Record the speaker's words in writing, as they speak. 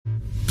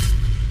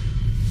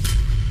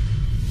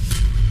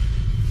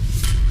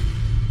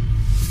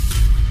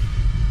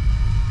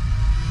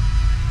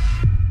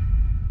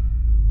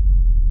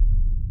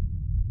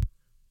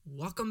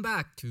Welcome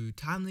back to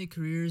Timely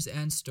Careers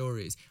and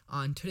Stories.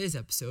 On today's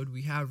episode,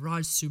 we have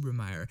Raj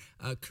Subramaier,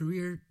 a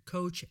career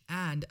coach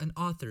and an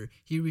author.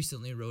 He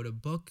recently wrote a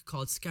book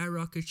called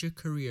Skyrocket Your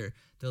Career.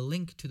 The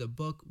link to the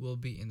book will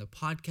be in the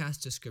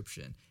podcast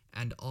description,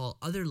 and all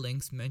other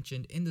links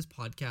mentioned in this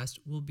podcast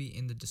will be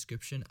in the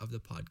description of the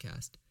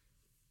podcast.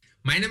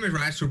 My name is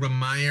Raj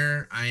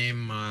Subramaier. I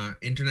am an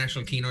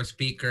international keynote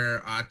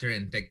speaker, author,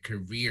 and tech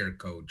career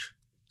coach.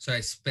 So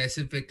I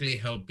specifically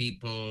help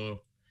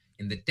people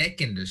in the tech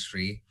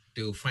industry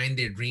to find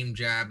their dream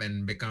job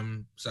and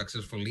become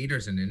successful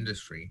leaders in the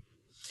industry.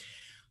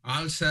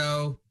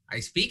 Also,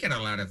 I speak at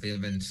a lot of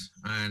events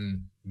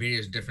on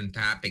various different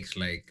topics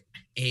like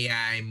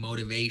AI,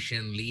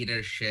 motivation,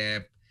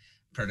 leadership,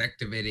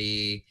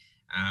 productivity,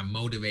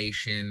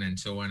 motivation, and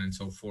so on and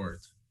so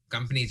forth.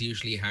 Companies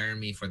usually hire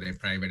me for their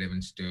private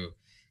events to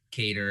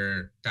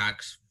cater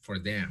talks for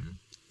them.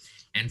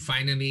 And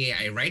finally,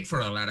 I write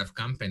for a lot of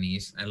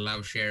companies. I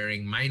love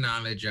sharing my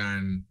knowledge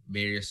on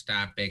various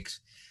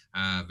topics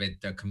with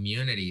the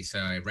community. So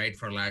I write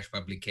for large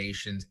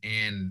publications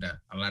and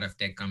a lot of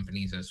tech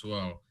companies as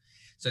well.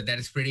 So that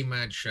is pretty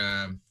much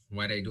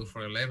what I do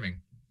for a living.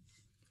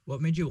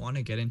 What made you want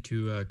to get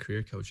into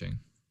career coaching?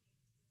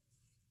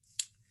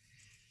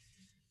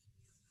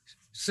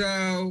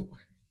 So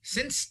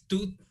since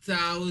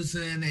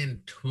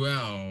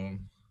 2012,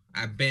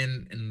 I've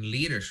been in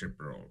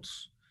leadership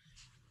roles.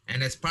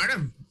 And as part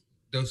of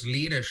those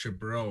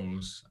leadership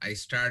roles, I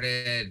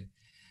started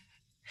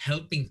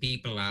helping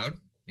people out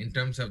in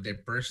terms of their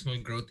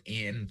personal growth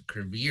and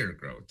career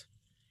growth.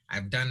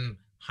 I've done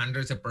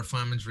hundreds of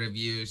performance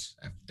reviews.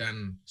 I've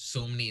done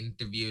so many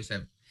interviews.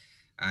 I've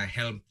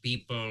helped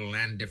people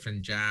land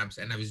different jobs.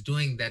 And I was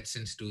doing that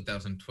since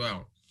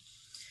 2012.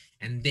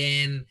 And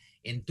then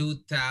in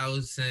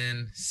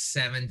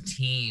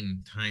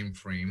 2017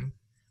 timeframe,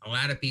 a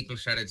lot of people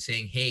started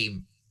saying,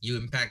 hey, you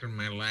impacted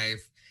my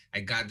life. I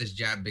got this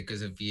job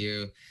because of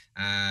you.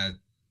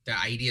 The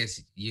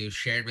ideas you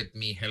shared with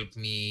me helped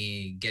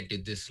me get to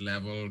this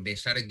level. They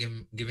started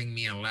giving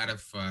me a lot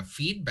of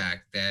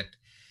feedback that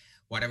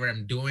whatever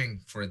I'm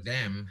doing for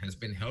them has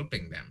been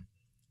helping them.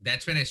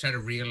 That's when I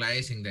started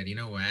realizing that, you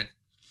know what,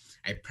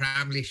 I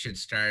probably should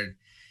start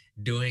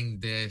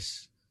doing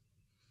this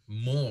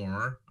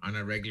more on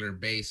a regular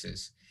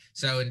basis.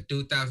 So in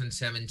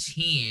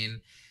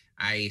 2017,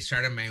 I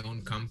started my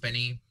own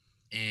company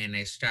and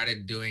I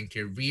started doing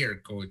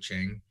career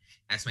coaching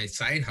as my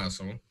side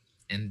hustle.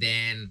 And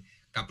then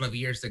a couple of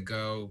years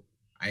ago,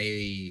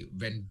 I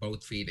went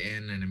both feet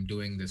in and I'm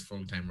doing this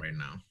full time right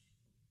now.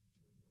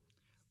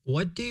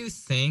 What do you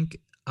think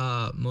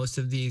most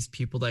of these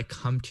people that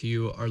come to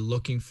you are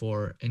looking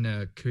for in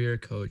a career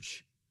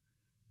coach?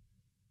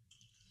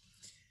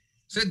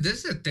 So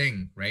this is a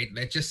thing, right?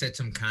 Let's just set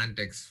some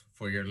context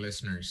for your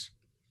listeners.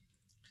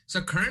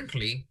 So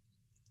currently,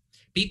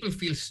 people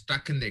feel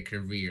stuck in their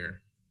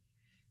career.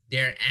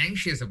 They're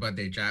anxious about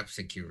their job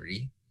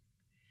security.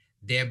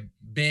 They've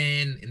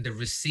been in the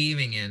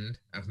receiving end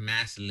of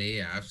mass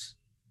layoffs.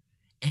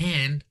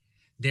 And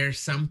there are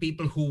some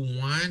people who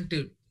want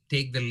to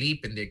take the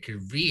leap in their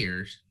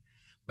careers,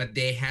 but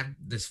they have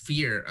this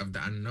fear of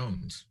the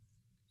unknowns.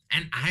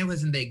 And I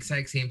was in the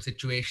exact same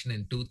situation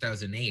in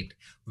 2008,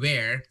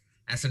 where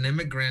as an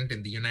immigrant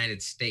in the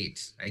United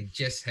States, I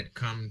just had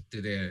come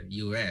to the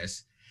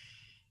US.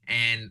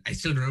 And I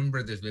still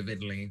remember this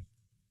vividly.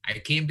 I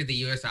came to the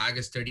US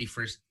August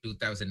 31st,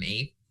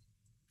 2008,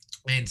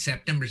 and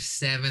September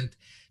 7th,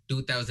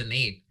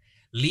 2008,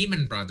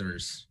 Lehman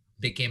Brothers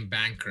became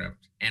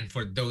bankrupt. And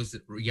for those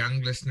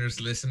young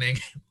listeners listening,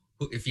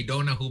 if you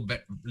don't know who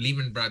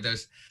Lehman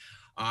Brothers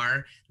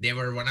are, they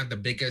were one of the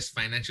biggest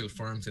financial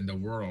firms in the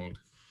world,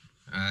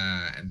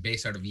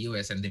 based out of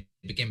US, and they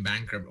became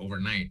bankrupt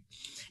overnight.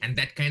 And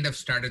that kind of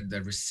started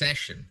the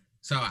recession.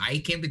 So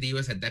I came to the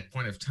US at that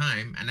point of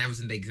time, and I was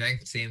in the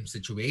exact same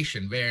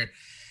situation where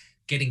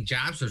getting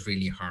jobs was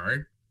really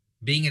hard.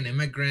 Being an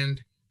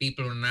immigrant,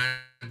 people were not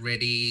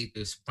ready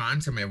to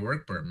sponsor my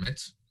work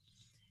permits.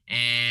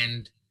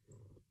 And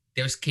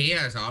there was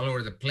chaos all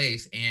over the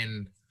place.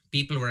 And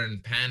people were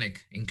in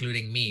panic,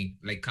 including me,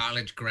 like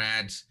college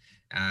grads,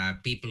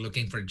 people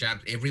looking for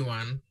jobs.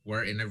 Everyone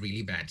were in a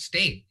really bad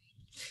state.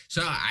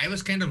 So I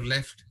was kind of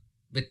left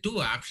with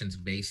two options,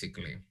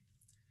 basically.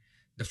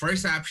 The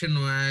first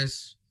option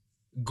was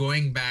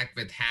going back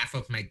with half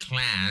of my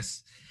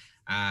class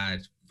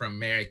from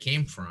where I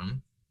came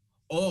from,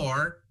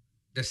 or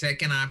the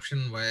second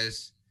option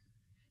was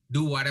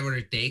do whatever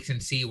it takes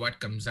and see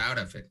what comes out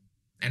of it.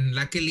 And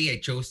luckily, I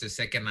chose the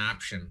second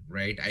option,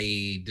 right?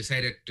 I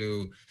decided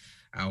to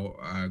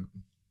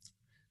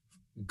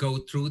go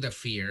through the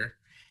fear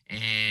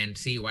and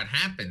see what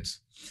happens.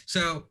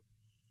 So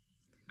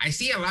I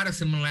see a lot of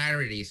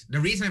similarities. The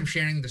reason I'm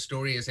sharing the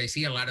story is I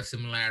see a lot of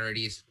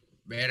similarities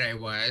where I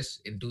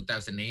was in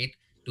 2008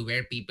 to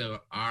where people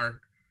are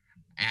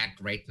at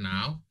right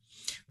now,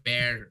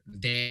 where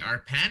they are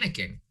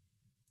panicking.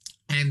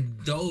 And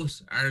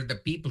those are the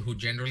people who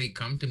generally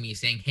come to me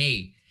saying,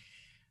 hey,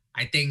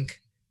 I think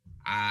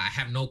I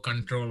have no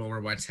control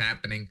over what's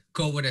happening.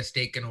 COVID has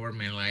taken over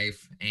my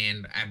life,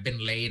 and I've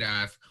been laid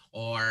off,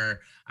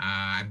 or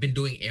I've been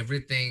doing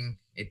everything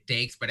it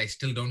takes, but I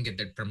still don't get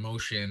that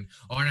promotion.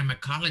 Or I'm a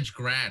college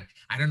grad.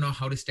 I don't know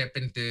how to step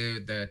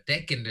into the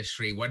tech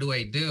industry. What do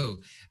I do?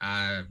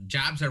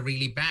 Jobs are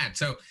really bad.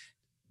 So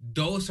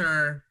those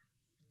are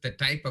the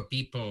type of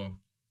people,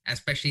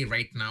 especially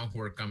right now,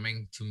 who are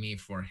coming to me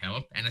for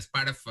help. And as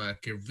part of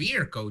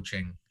career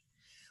coaching,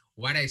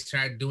 what I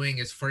start doing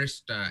is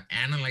first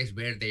analyze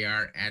where they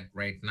are at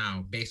right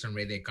now based on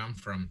where they come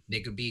from.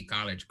 They could be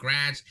college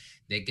grads,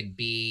 they could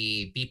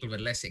be people with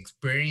less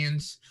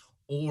experience,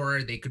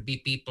 or they could be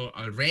people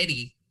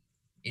already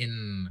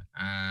in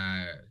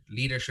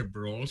leadership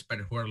roles but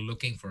who are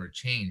looking for a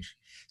change.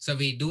 So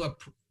we do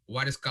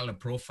what is called a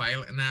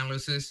profile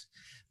analysis,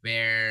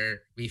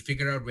 where we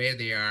figure out where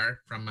they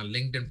are from a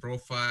LinkedIn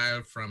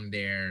profile, from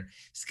their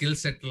skill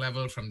set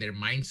level, from their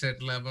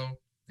mindset level,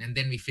 and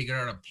then we figure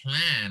out a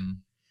plan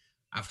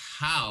of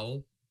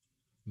how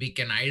we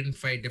can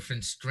identify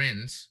different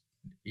strengths,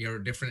 your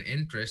different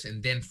interests,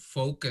 and then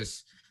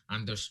focus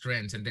on those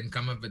strengths, and then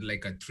come up with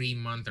like a 3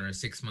 month or a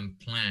 6 month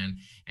plan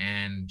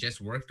and just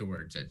work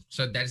towards it.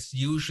 So that's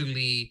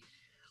usually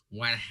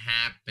what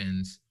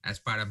happens as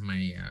part of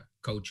my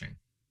coaching.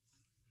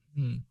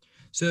 Hmm.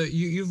 So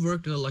you've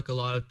worked at like a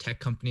lot of tech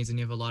companies and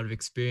you have a lot of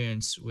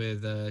experience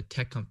with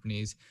tech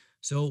companies.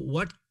 So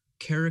what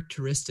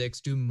characteristics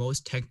do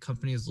most tech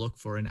companies look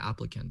for in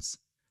applicants?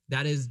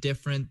 That is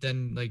different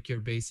than like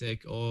your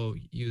basic, oh,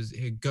 use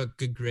got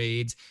good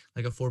grades,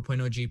 like a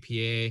 4.0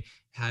 GPA,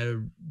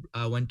 had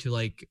went to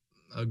like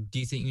a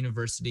decent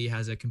university,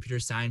 has a computer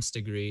science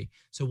degree.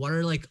 So what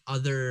are like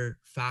other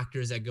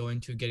factors that go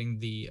into getting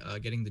the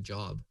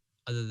job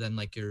other than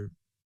like your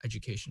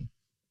education?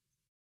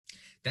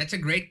 That's a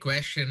great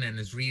question and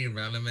is really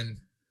relevant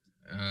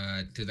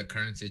to the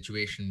current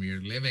situation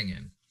we're living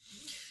in.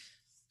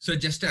 So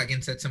just to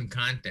again set some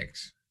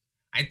context,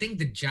 I think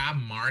the job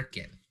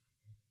market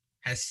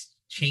has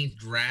changed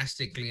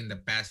drastically in the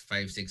past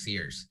 5 6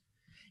 years.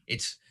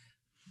 It's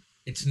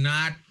it's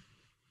not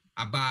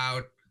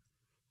about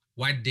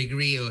what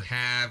degree you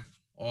have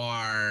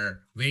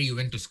or where you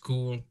went to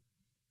school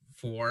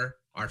for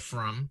or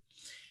from.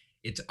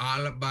 It's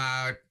all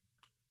about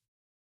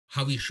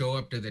how you show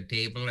up to the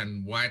table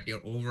and what your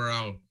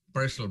overall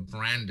personal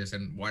brand is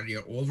and what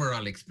your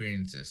overall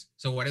experience is.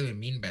 So what do we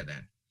mean by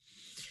that?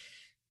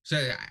 So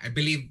I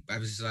believe I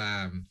was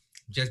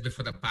just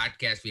before the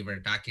podcast we were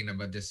talking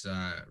about this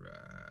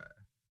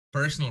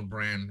personal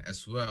brand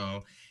as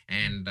well,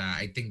 and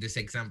I think this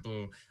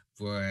example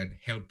would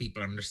help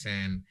people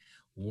understand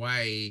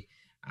why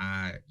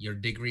your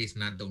degree is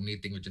not the only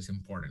thing which is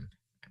important,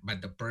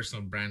 but the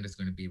personal brand is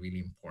going to be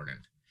really important.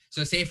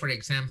 So, say for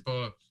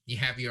example, you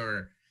have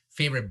your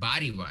favorite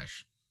body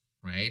wash,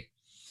 right?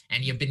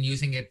 And you've been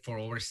using it for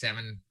over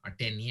 7 or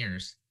 10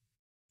 years.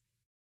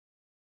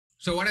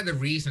 So what are the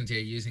reasons you're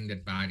using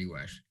that body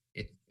wash?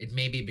 It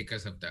may be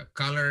because of the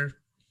color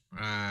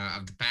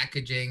of the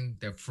packaging,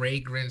 the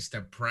fragrance,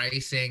 the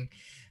pricing,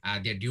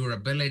 their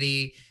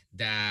durability,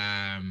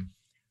 the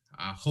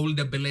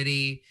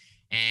holdability,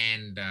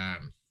 and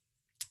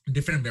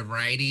different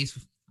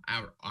varieties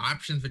or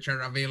options which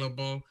are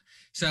available.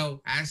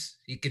 So as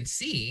you can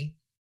see,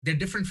 there are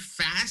different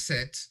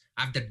facets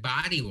of that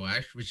body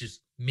wash, which is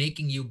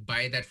making you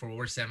buy that for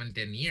over 7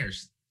 10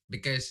 years,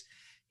 because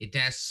it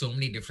has so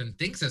many different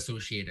things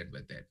associated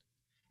with it.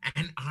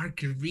 And our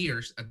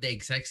careers are the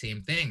exact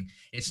same thing.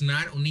 It's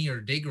not only your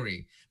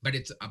degree, but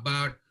it's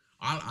about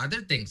all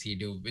other things you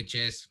do, which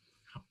is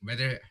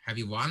whether have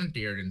you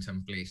volunteered in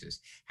some places,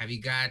 have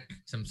you got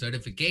some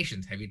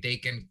certifications, have you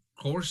taken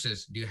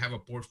courses, do you have a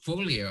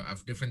portfolio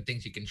of different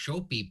things you can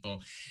show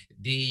people,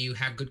 do you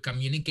have good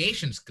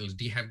communication skills,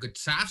 do you have good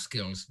soft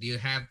skills, do you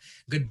have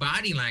good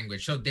body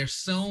language? So there's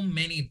so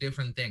many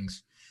different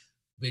things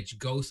which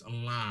goes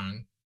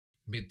along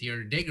with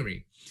your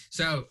degree.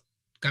 So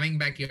coming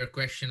back to your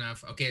question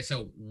of, okay,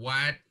 so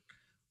what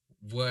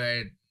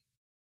would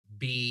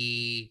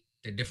be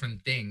the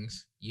different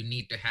things you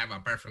need to have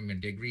apart from your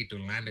degree to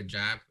land a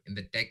job in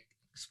the tech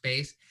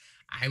space?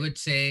 I would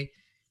say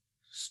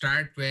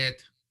start with,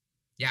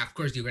 yeah, of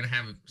course you're going to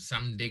have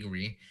some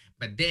degree,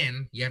 but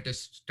then you have to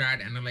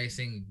start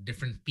analyzing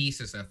different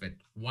pieces of it.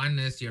 One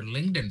is your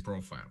LinkedIn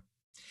profile.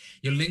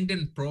 Your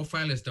LinkedIn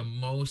profile is the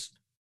most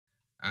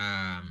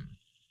um,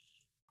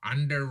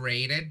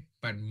 underrated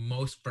but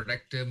most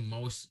productive,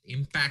 most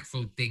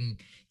impactful thing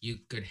you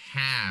could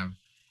have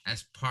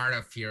as part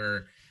of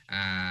your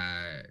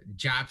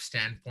job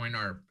standpoint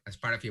or as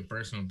part of your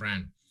personal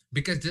brand.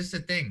 Because this is the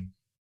thing,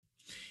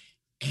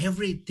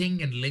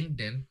 everything in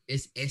LinkedIn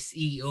is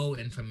SEO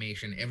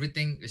information,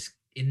 everything is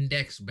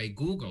indexed by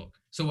Google.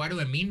 So, what do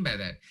I mean by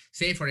that?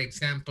 Say, for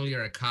example,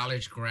 you're a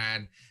college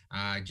grad,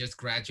 just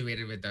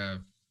graduated with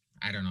a,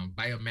 I don't know,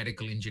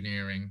 biomedical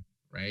engineering,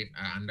 right?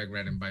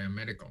 Undergrad in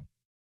biomedical.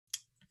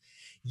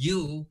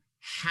 You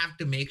have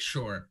to make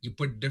sure you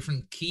put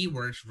different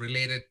keywords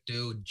related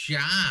to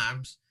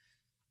jobs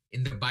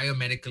in the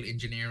biomedical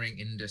engineering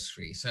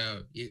industry.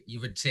 So you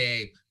would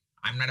say,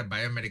 I'm not a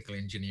biomedical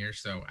engineer,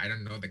 so I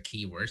don't know the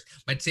keywords.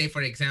 But say,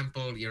 for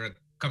example, you're a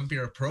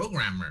computer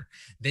programmer,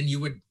 then you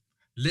would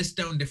list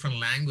down different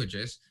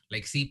languages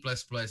like C++,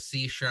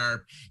 C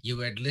sharp. You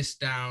would list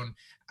down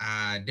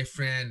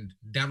different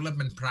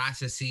development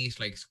processes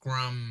like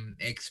Scrum,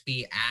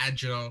 XP,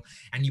 Agile,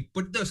 and you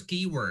put those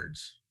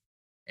keywords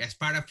as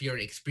part of your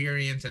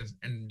experience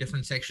and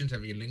different sections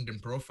of your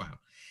LinkedIn profile.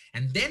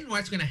 And then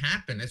what's going to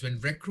happen is when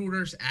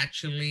recruiters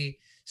actually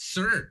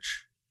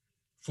search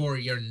for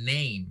your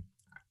name,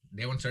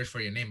 they won't search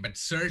for your name, but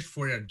search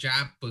for a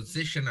job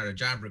position or a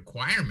job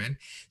requirement,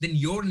 then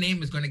your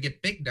name is going to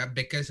get picked up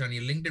because on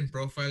your LinkedIn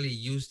profile, you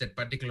use that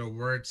particular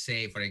word,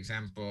 say, for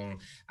example,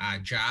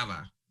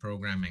 Java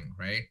programming,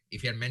 right?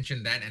 If you had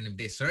mentioned that, and if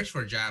they search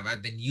for Java,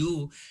 then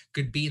you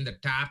could be in the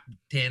top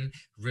 10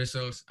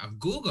 results of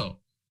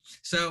Google.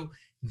 So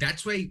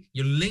that's why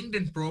your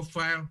LinkedIn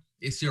profile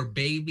is your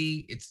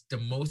baby. It's the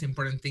most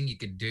important thing you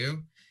could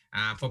do.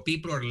 For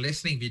people who are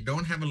listening, if you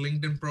don't have a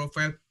LinkedIn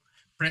profile,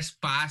 press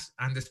pause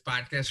on this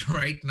podcast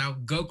right now.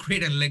 Go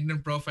create a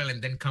LinkedIn profile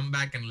and then come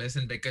back and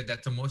listen because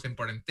that's the most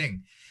important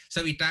thing.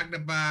 So we talked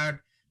about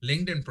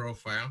LinkedIn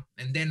profile.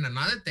 And then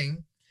another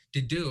thing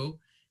to do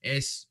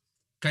is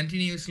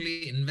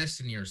continuously invest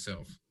in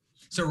yourself.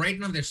 So right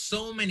now there's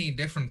so many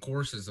different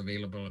courses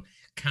available.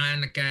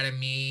 Khan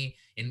Academy,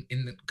 in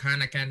the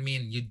Khan Academy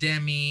and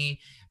Udemy.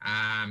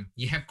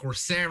 You have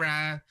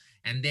Coursera.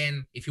 And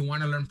then if you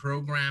want to learn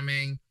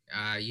programming,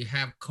 you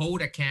have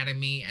Code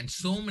Academy and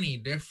so many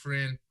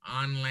different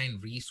online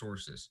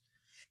resources.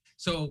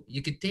 So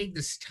you could take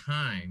this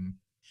time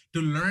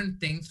to learn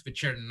things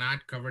which are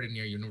not covered in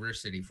your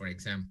university, for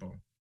example,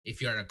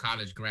 if you're a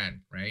college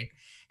grad, right?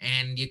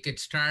 And you could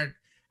start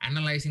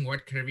analyzing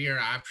what career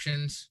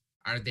options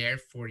are there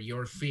for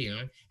your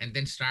field and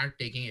then start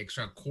taking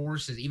extra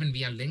courses. Even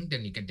via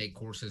LinkedIn, you can take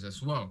courses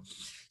as well.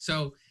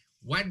 So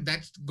what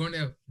that's going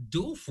to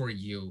do for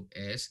you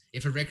is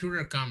if a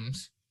recruiter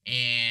comes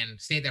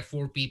and say there are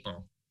 4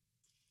 people,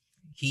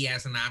 he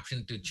has an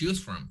option to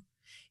choose from.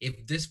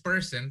 If this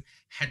person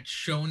had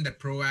shown the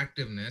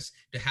proactiveness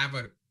to have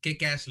a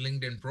kick-ass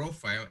LinkedIn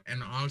profile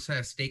and also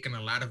has taken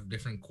a lot of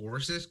different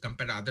courses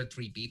compared to other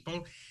 3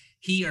 people,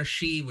 he or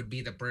she would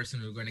be the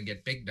person who's going to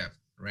get picked up,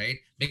 right?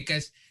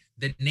 Because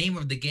the name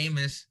of the game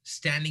is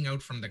standing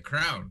out from the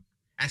crowd,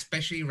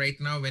 especially right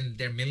now when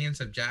there are millions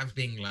of jobs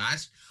being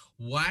lost.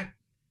 What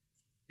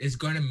is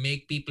going to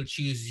make people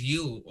choose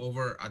you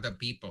over other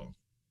people,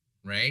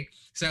 right?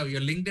 So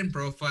your LinkedIn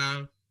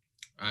profile,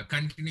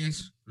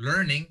 continuous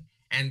learning,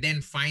 and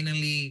then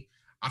finally,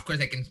 of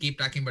course, I can keep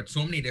talking about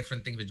so many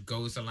different things which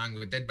goes along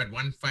with it. But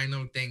one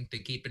final thing to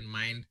keep in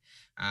mind,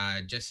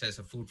 just as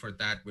a food for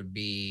thought, would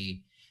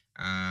be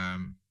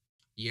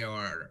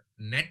your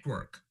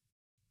network.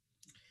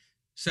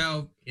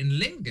 So in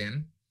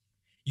LinkedIn,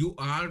 you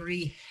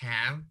already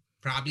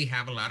probably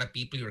have a lot of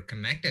people you're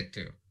connected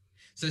to.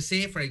 So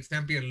say, for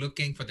example, you're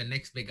looking for the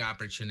next big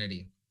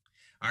opportunity,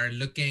 or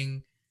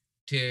looking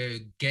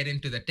to get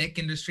into the tech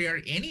industry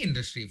or any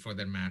industry for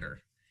that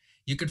matter.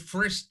 You could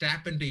first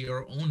tap into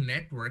your own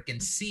network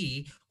and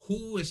see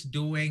who is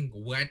doing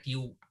what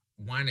you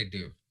want to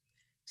do.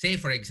 Say,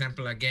 for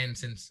example, again,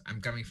 since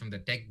I'm coming from the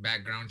tech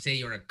background, say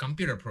you're a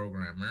computer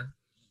programmer,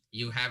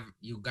 you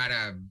got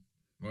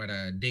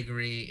a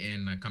degree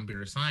in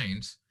computer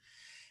science,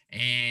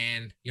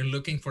 and you're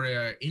looking for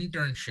an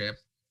internship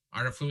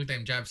or a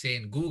full-time job, say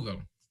in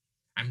Google.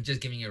 I'm just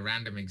giving you a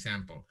random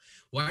example.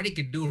 What you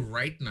could do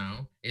right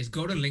now is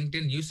go to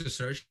LinkedIn, use the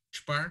search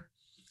bar,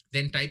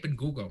 then type in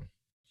Google.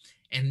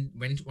 And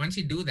once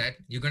you do that,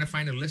 you're going to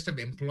find a list of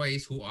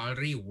employees who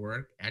already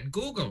work at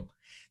Google.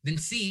 Then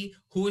see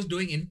who is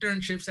doing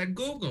internships at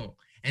Google.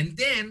 And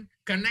then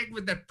connect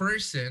with that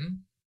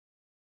person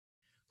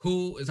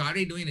who is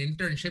already doing an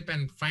internship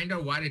and find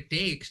out what it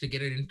takes to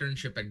get an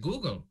internship at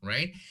Google,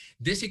 right?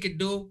 This you could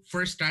do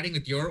first starting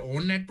with your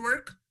own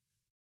network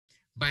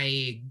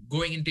by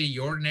going into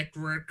your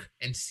network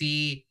and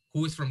see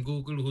who is from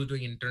Google, who's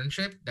doing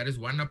internship. That is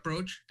one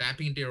approach,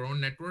 tapping into your own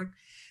network.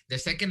 The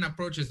second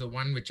approach is the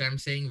one which I'm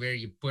saying where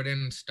you put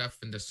in stuff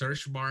in the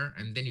search bar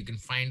and then you can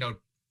find out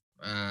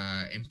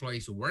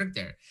employees who work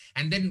there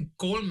and then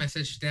cold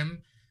message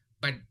them,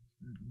 but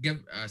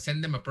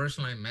send them a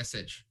personalized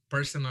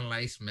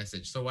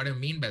message. So what I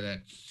mean by that,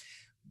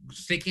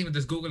 sticking with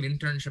this Google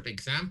internship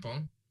example,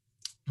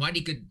 what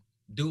you could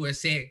do is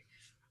say,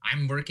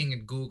 I'm working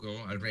at Google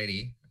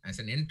already as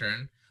an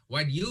intern.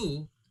 What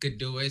you could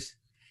do is,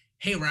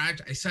 hey, Raj,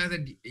 I saw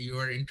that you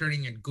are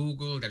interning at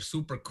Google. That's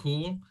super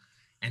cool.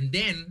 And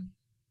then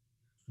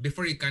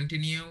before you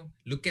continue,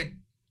 look at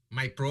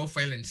my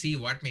profile and see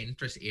what my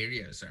interest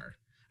areas are.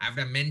 I've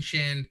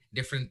mentioned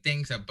different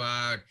things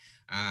about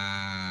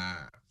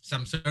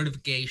some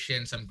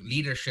certification, some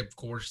leadership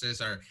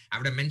courses, or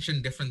I've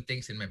mentioned different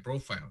things in my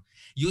profile.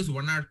 Use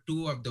 1 or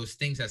 2 of those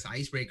things as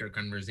icebreaker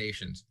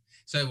conversations.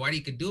 So what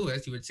you could do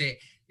is you would say,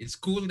 it's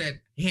cool that,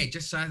 hey, I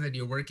just saw that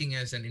you're working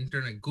as an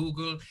intern at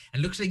Google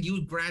and looks like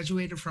you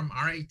graduated from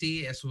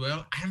RIT as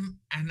well. I'm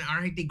an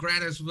RIT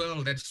grad as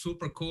well. That's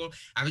super cool.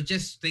 I was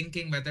just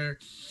thinking whether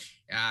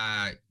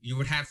you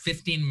would have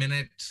 15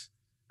 minutes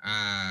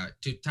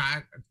to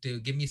talk to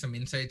give me some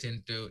insights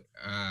into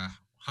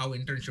how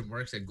internship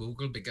works at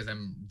Google, because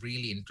I'm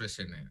really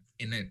interested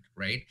in it,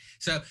 right?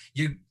 So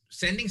you're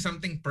sending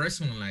something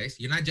personalized.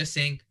 You're not just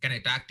saying, "Can I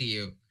talk to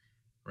you?"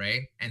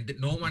 Right? And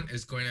no one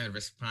is going to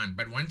respond.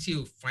 But once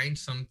you find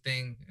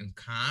something in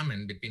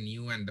common between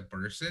you and the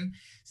person,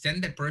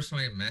 send that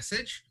personalized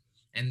message.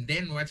 And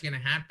then what's going to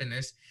happen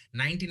is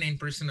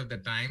 99% of the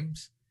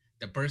times,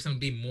 the person will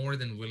be more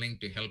than willing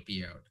to help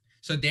you out.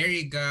 So there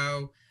you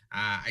go.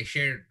 I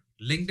shared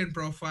LinkedIn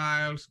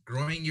profiles,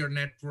 growing your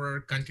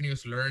network,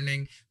 continuous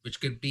learning, which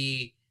could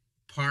be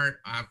part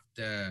of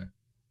the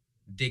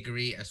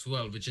degree as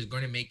well, which is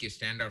going to make you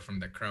stand out from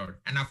the crowd.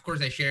 And of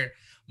course, I share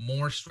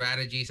more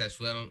strategies as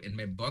well in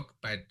my book,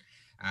 but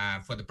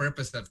for the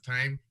purpose of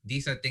time,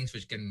 these are things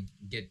which can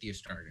get you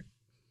started.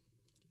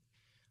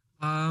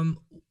 Um,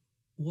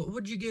 what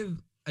would you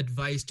give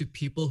advice to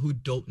people who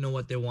don't know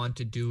what they want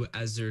to do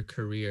as their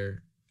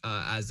career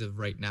as of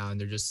right now, and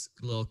they're just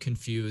a little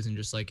confused and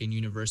just like in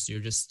university or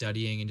just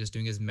studying and just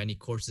doing as many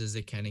courses as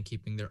they can and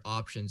keeping their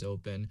options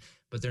open,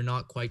 but they're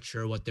not quite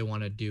sure what they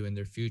want to do in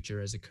their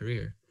future as a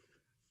career?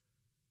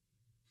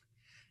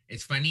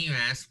 It's funny you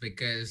ask,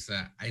 because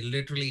I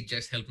literally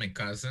just helped my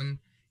cousin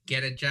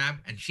get a job,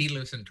 and she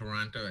lives in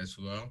Toronto as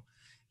well.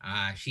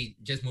 She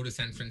just moved to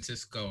San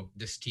Francisco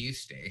this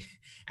Tuesday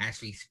as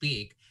we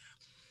speak.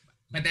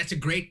 But that's a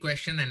great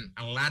question, and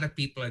a lot of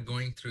people are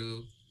going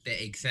through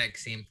the exact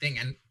same thing.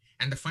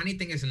 And the funny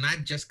thing is,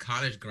 not just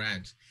college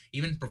grads,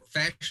 even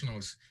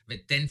professionals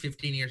with 10,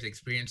 15 years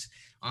experience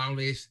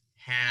always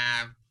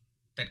have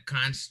that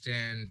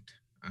constant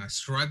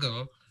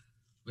struggle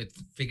with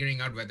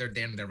figuring out whether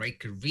they're in the right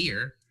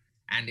career,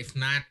 and if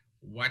not,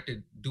 what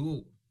to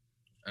do,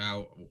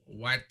 uh,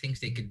 what things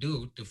they could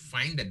do to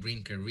find that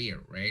dream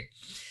career, right?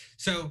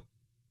 So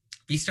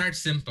we start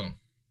simple.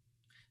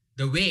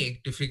 The way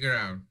to figure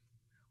out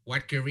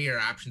what career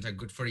options are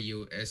good for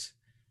you is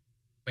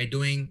by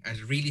doing a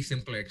really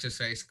simple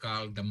exercise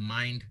called the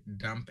mind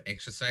dump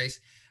exercise.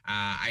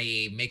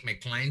 I make my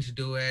clients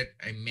do it.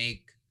 I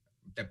make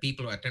the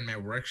people who attend my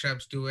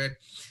workshops do it.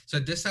 So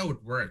this is how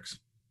it works.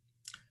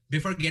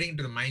 Before getting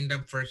to the mind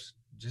dump, first,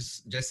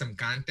 just some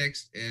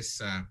context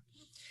is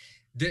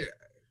the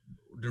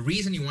the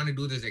reason you want to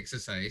do this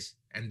exercise,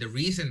 and the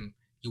reason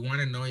you want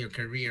to know your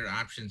career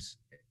options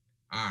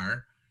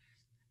are,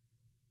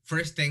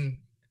 first thing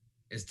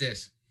is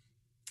this.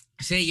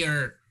 Say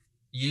you're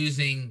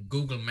using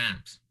Google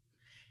Maps.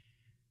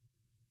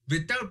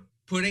 Without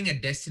putting a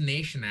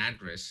destination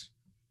address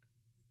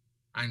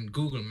on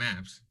Google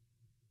Maps,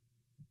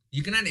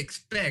 you cannot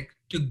expect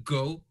to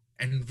go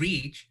and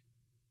reach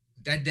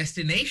that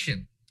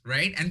destination,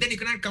 right? And then you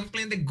cannot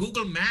complain that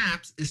Google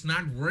Maps is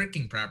not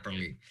working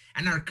properly.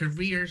 And our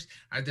careers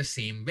are the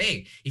same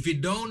way. If you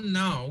don't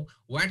know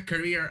what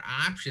career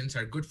options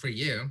are good for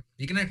you,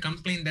 you cannot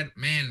complain that,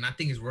 man,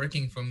 nothing is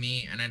working for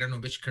me and I don't know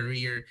which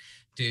career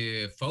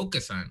to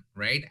focus on,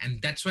 right?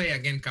 And that's why,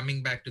 again,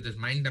 coming back to this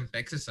mind dump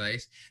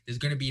exercise, this is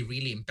going to be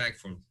really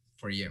impactful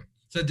for you.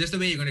 So this is the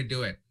way you're going to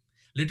do it.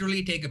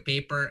 Literally take a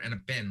paper and a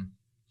pen,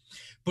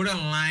 put a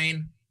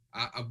line,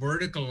 a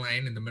vertical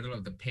line in the middle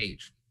of the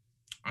page.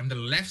 On the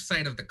left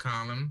side of the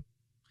column,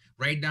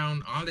 write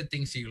down all the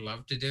things you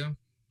love to do.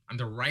 On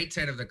the right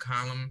side of the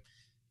column,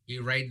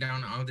 you write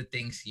down all the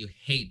things you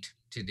hate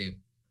to do.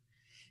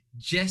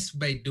 Just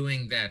by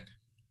doing that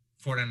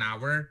for an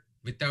hour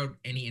without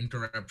any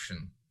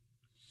interruption,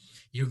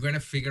 you're going to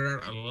figure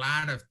out a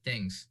lot of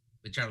things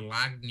which are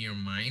logged in your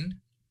mind.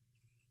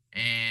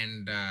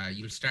 And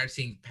you'll start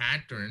seeing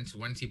patterns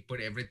once you put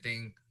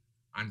everything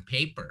on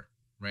paper,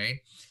 right?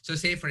 So,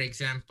 say, for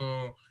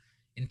example,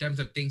 in terms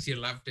of things you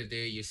love to do,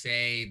 you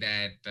say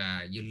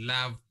that you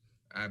love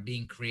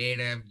being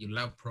creative, you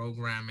love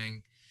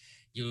programming,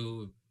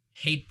 you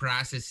hate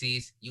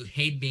processes, you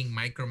hate being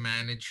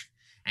micromanaged,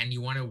 and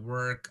you want to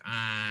work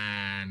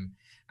on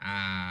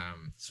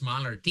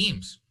smaller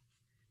teams.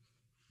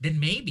 Then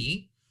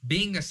maybe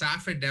being a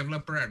software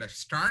developer at a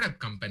startup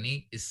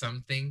company is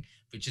something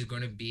which is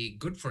going to be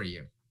good for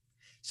you.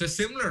 So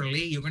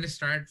similarly, you're going to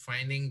start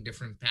finding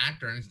different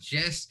patterns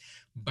just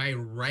by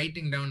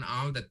writing down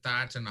all the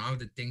thoughts and all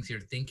the things you're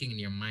thinking in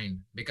your mind.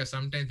 Because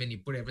sometimes when you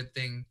put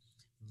everything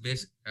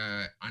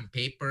on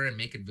paper and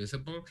make it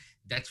visible,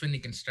 that's when you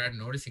can start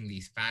noticing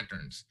these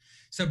patterns.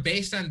 So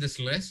based on this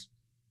list,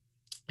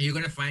 you're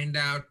going to find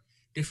out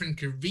different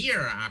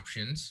career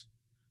options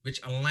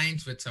which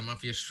aligns with some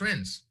of your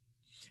strengths.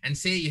 And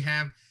say you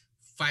have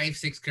 5,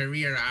 6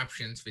 career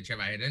options which have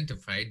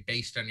identified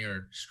based on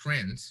your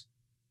strengths.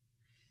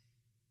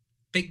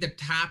 Pick the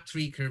top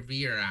 3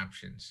 career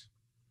options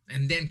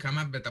and then come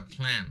up with a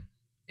plan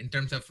in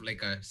terms of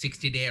like a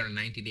 60-day or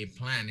 90-day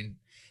plan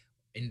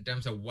in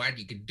terms of what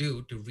you could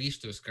do to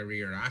reach those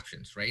career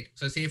options, right?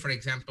 So say, for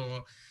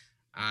example,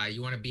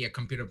 you want to be a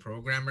computer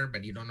programmer,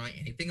 but you don't know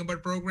anything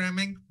about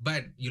programming,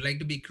 but you like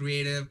to be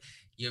creative.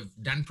 You've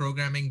done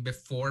programming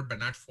before, but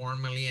not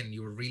formally, and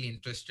you were really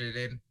interested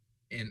in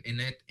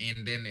it,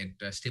 and then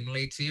it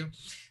stimulates you.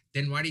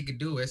 Then what you could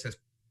do is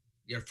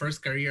your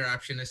first career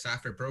option is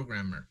software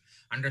programmer.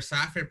 Under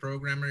software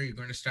programmer, you're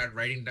going to start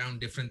writing down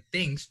different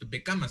things to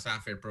become a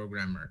software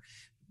programmer.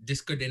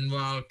 This could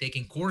involve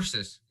taking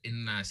courses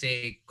in,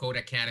 say, Code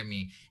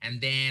Academy,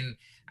 um,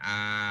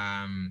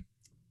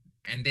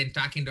 and then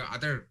talking to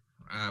other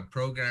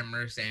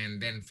programmers, and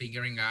then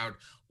figuring out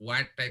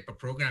what type of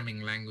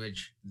programming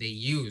language they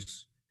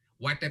use,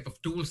 what type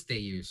of tools they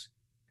use,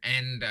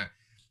 and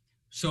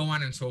so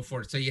on and so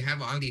forth. So you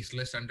have all these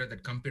lists under the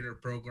computer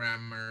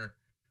programmer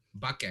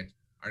bucket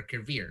or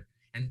career.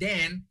 And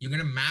then you're going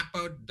to map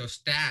out those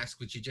tasks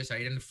which you just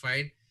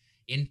identified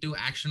into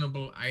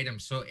actionable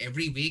items. So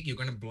every week you're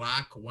going to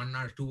block 1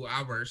 or 2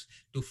 hours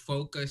to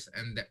focus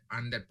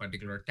on that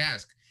particular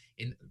task.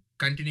 In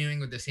continuing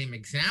with the same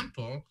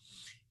example,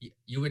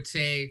 you would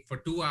say for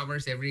 2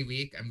 hours every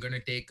week, I'm going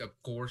to take a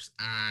course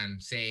on,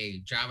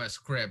 say,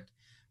 JavaScript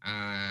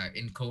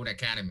in Code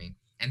Academy.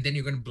 And then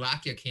you're going to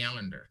block your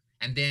calendar.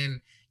 And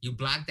then you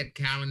block that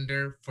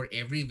calendar for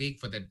every week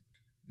for the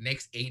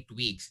next 8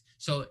 weeks.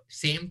 So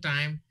same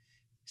time,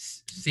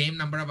 same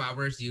number of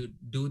hours, you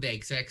do the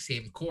exact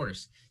same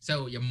course.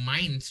 So your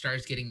mind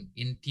starts getting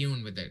in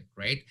tune with it,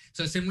 right?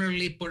 So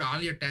similarly, put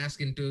all your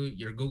tasks into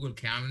your Google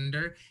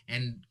Calendar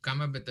and come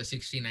up with a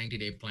 60-90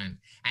 day plan.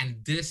 And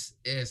this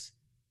is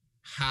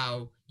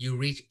how you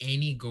reach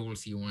any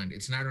goals you want.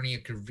 It's not only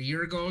your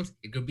career goals,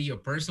 it could be your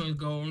personal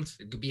goals,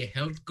 it could be your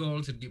health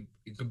goals, it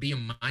could be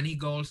your money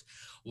goals,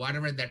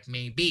 whatever that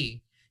may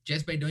be.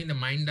 Just by doing the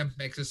mind dump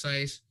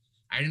exercise,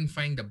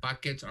 identifying the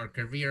buckets or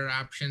career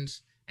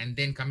options, and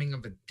then coming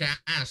up with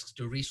tasks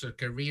to reach your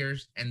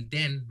careers, and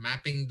then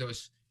mapping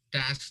those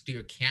tasks to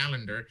your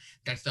calendar,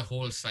 that's the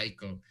whole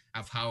cycle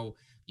of how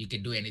you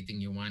can do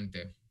anything you want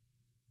to.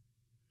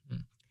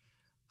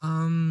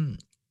 Um,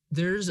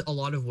 there's a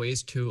lot of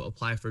ways to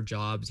apply for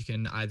jobs. You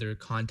can either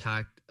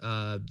contact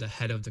the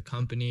head of the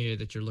company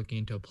that you're looking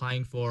into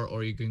applying for,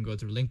 or you can go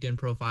through LinkedIn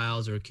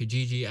profiles or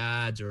Kijiji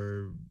ads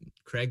or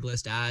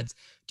Craigslist ads.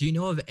 Do you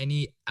know of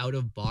any out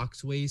of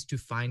box ways to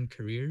find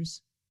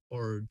careers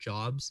or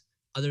jobs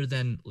other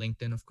than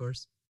LinkedIn, of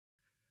course?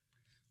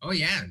 Oh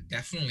yeah,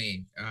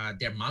 definitely.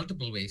 There are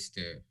multiple ways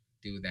to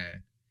do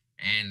that,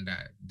 and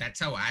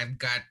that's how I've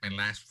got my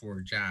last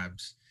 4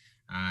 jobs.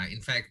 In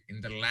fact,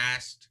 in the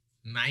last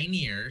 9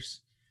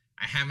 years,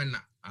 I haven't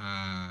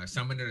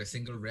submitted a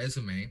single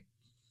resume,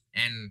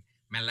 and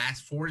my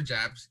last 4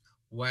 jobs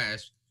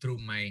was through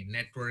my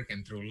network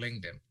and through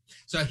LinkedIn.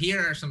 So here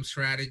are some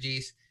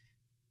strategies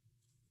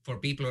for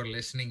people who are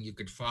listening you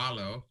could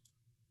follow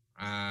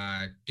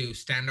to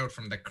stand out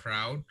from the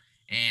crowd.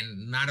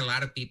 And not a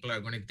lot of people are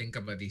going to think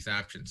about these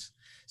options.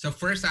 So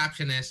first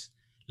option is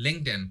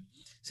LinkedIn.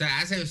 So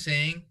as I was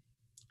saying,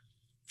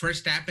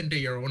 first tap into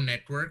your own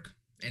network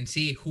and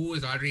see who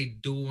is already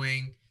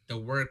doing the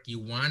work you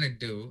want to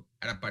do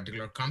at a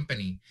particular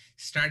company.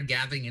 Start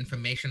gathering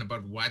information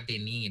about what they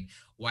need,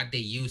 what they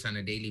use on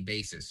a daily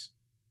basis.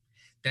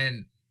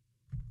 Then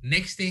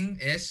next thing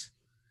is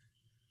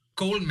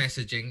cold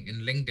messaging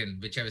in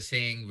LinkedIn, which I was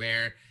saying,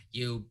 where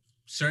you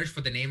search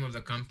for the name of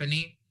the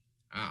company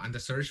on the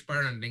search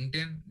bar on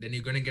LinkedIn. Then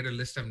you're going to get a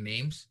list of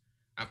names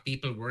of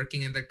people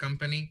working in the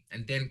company,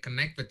 and then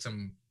connect with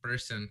some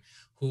person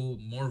who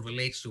more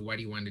relates to what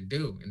you want to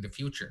do in the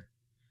future,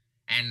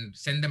 and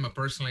send them a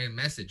personalized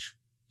message.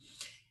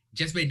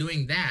 Just by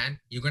doing that,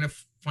 you're going to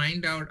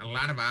find out a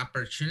lot of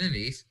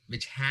opportunities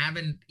which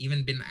haven't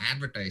even been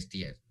advertised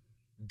yet.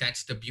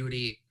 That's the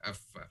beauty of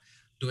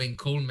doing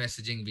cold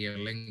messaging via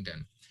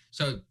LinkedIn.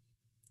 So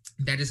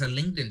that is a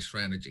LinkedIn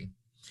strategy.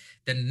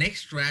 The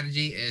next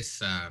strategy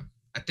is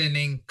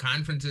attending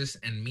conferences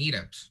and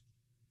meetups.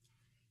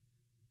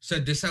 So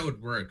this is how it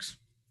works.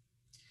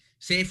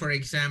 Say, for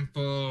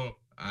example,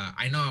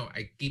 I know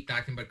I keep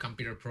talking about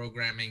computer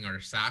programming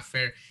or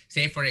software.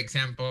 Say, for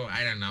example,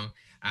 I don't know,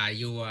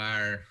 you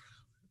are,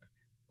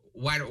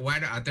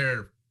 what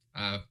other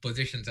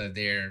positions are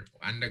there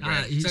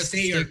undergrad? You So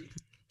say you're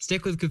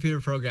stick with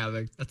computer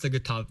programming. That's a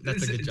good top.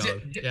 That's a good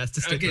job. Yeah,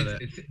 to stick okay,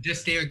 with it.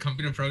 just stay with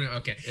computer program.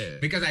 Okay, Yeah.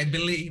 because I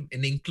believe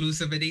in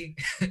inclusivity,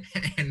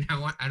 and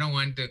I don't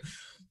want to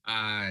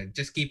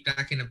just keep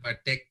talking about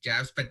tech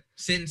jobs. But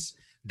since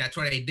that's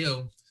what I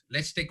do,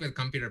 let's stick with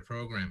computer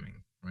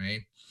programming,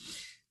 right?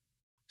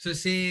 So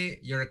say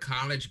you're a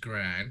college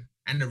grad,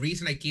 and the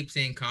reason I keep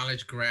saying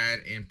college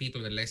grad and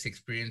people with less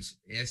experience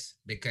is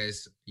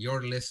because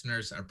your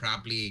listeners are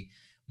probably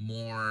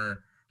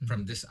more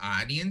from this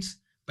audience,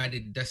 but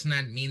it does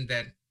not mean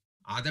that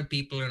other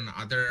people in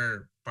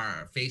other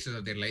phases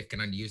of their life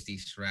cannot use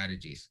these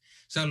strategies.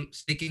 So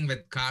sticking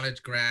with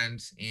college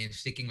grads and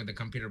sticking with the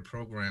computer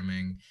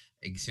programming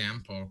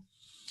example.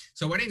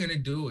 So what you're going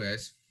to do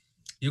is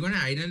you're going to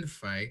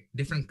identify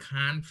different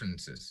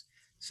conferences,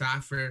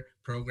 software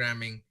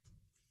programming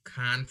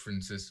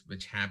conferences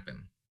which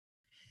happen.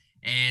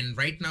 And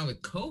right now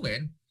with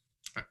COVID,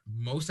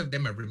 most of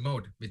them are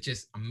remote, which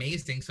is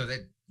amazing,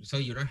 so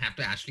you don't have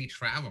to actually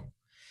travel.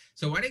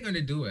 So what you're going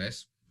to do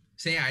is,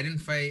 say,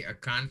 identify a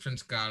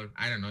conference called,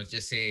 I don't know,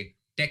 just say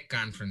tech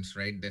conference,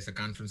 right? There's a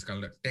conference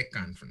called a tech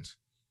conference.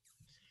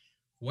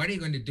 What you're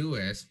going to do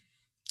is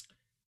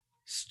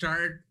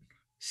start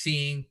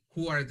seeing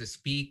who are the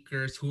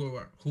speakers who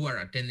are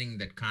attending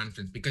that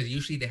conference, because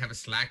usually they have a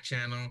Slack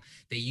channel.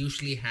 They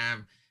usually have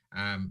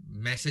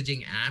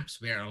messaging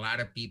apps where a lot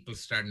of people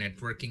start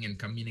networking and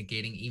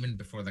communicating even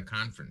before the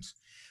conference.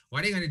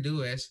 What you're going to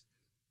do is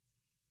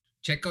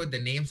check out the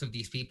names of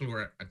these people who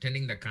are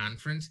attending the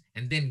conference,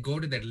 and then go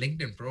to their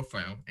LinkedIn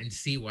profile and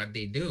see what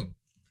they do.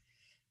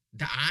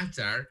 The odds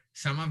are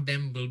some of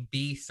them will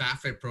be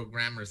software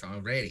programmers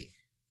already.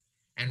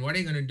 And what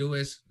you're going to do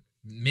is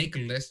make a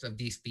list of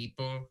these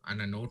people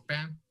on a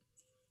notepad.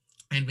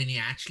 And when you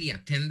actually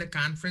attend the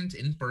conference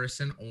in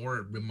person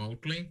or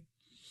remotely,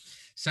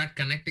 start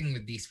connecting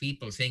with these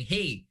people saying,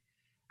 hey,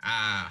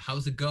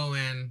 how's it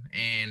going?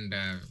 And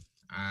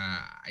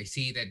I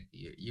see that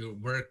you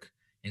work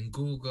in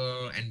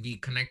Google, and we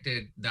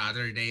connected the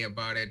other day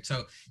about it.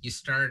 So you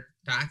start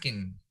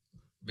talking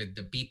with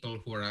the people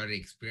who are already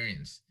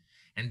experienced,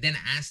 and then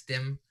ask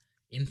them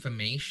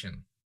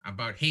information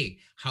about, hey,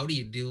 how do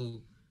you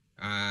do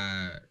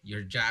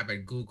your job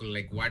at Google?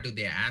 Like, what do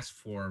they ask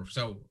for?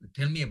 So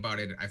tell me about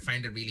it. I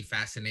find it really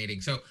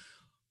fascinating. So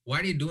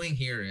what you're doing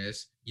here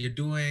is you're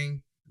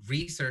doing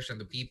research on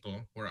the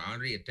people who are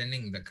already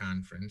attending the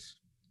conference,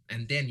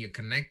 and then you're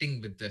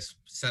connecting with this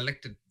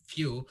selected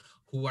few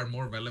who are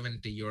more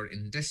relevant to your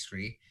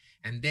industry,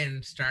 and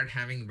then start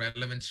having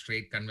relevant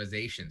straight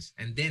conversations,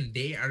 and then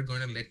they are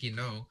going to let you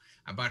know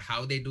about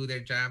how they do their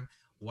job,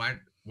 what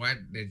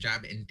their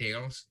job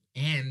entails,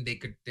 and they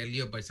could tell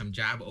you about some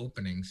job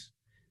openings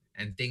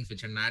and things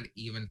which are not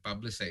even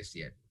publicized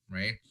yet,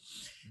 right?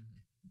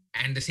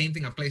 And the same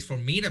thing applies for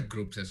meetup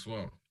groups as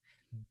well.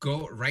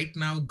 Go right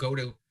now, go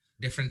to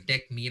different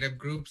tech meetup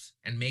groups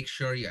and make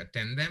sure you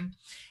attend them.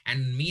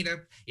 And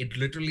meetup, it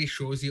literally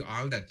shows you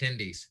all the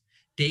attendees.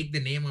 Take the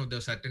name of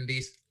those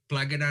attendees,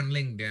 plug it on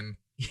LinkedIn.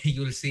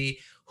 You'll see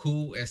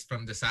who is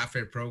from the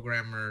software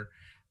programmer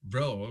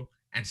role,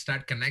 and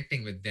start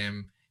connecting with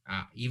them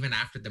even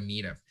after the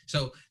meetup.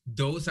 So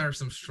those are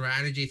some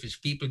strategies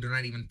which people do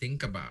not even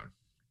think about,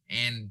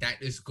 and that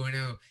is going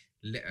to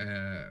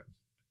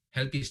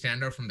help you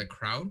stand out from the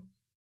crowd,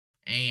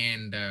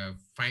 and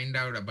find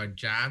out about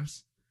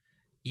jobs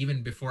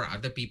even before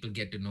other people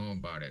get to know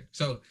about it.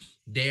 So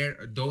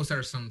those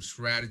are some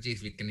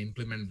strategies we can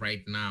implement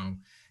right now,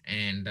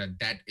 and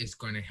that is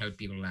going to help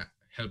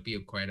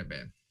you quite a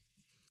bit.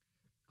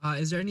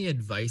 Is there any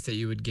advice that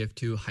you would give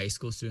to high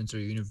school students or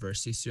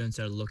university students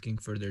that are looking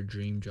for their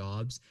dream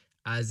jobs?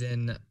 As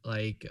in,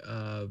 like,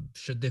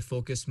 should they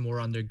focus more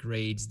on their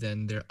grades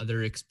than their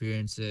other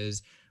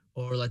experiences?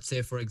 Or let's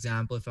say, for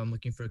example, if I'm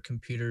looking for a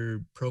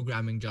computer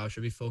programming job,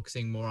 should I be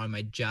focusing more on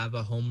my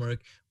Java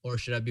homework, or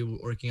should I be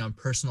working on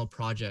personal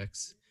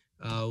projects?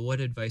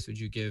 What advice would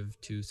you give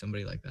to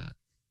somebody like that?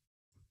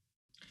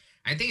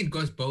 I think it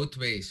goes both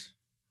ways,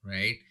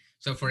 right?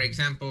 So, for Mhm.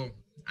 example,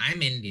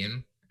 I'm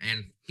Indian,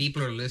 and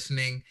people are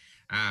listening.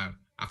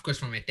 Of course,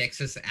 from my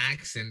Texas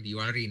accent, you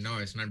already know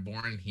it's not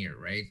born here,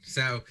 right?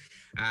 So,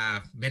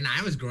 when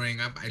I was growing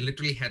up, I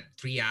literally had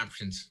three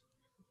options: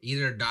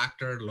 either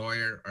doctor,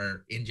 lawyer,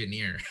 or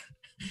engineer.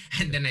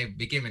 And then I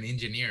became an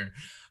engineer.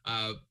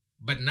 Uh,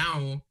 but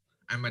now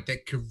I'm a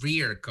tech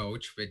career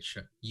coach, which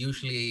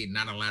usually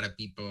not a lot of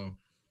people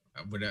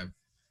would have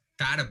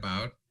thought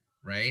about,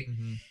 right?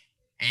 Mhm.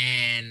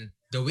 And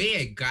the way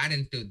I got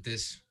into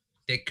this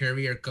tech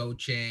career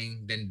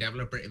coaching, then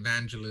developer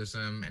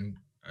evangelism, and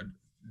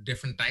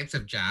different types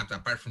of jobs,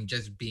 apart from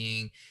just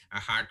being a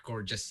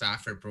hardcore just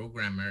software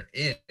programmer,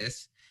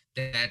 is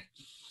that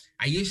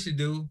I used to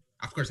do,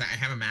 of course, I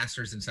have a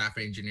master's in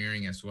software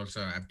engineering as well.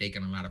 So I've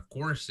taken a lot of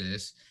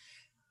courses.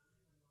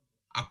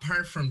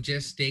 Apart from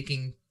just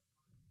taking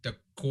the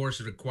course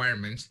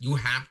requirements, you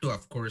have to,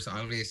 of course,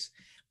 always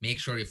make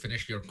sure you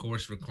finish your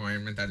course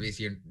requirement.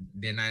 Otherwise,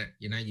 then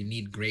you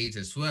need grades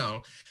as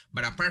well.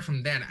 But apart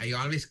from that, I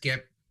always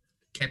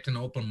kept an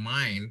open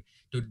mind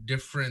to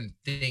different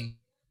things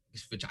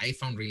which I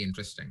found really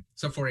interesting.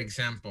 So, for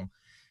example,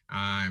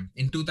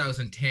 in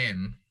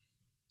 2010,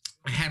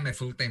 I had my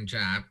full-time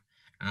job.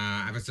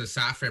 I was a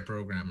software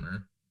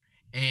programmer,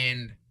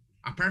 and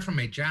apart from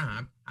my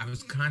job, I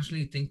was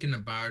constantly thinking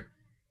about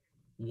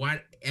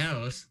what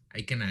else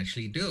I can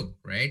actually do,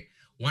 right?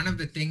 One of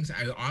the things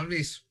I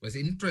always was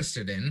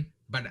interested in,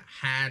 but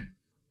had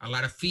a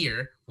lot of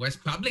fear, was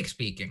public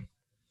speaking.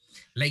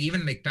 Like,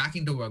 even like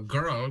talking to a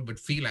girl would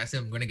feel as if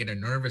I'm going to get a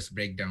nervous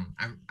breakdown.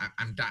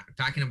 I'm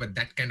talking about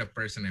that kind of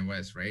person I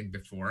was, right,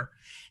 before.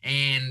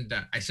 And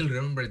I still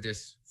remember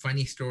this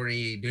funny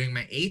story during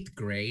my eighth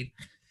grade.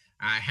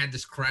 I had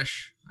this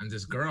crush on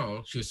this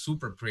girl. She was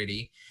super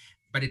pretty,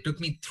 but it took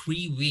me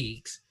 3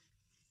 weeks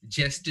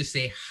just to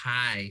say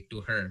hi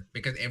to her,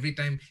 because every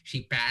time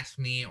she passed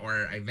me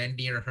or I went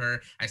near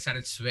her, I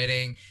started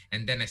sweating,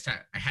 and then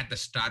I had the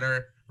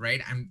stutter,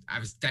 right? I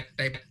was that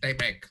kind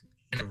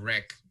of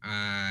wreck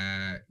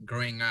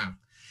growing up.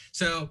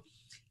 So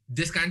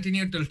this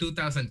continued till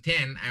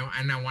 2010,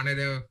 and I wanted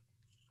to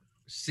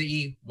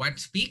see what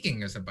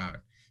speaking is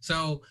about.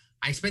 So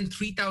I spent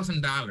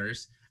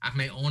 $3,000 of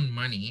my own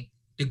money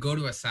to go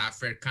to a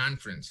software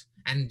conference.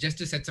 And just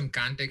to set some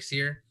context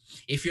here,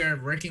 If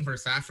you're working for a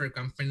software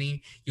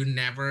company, you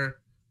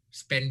never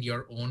spend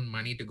your own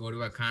money to go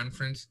to a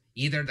conference.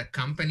 Either the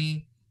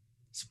company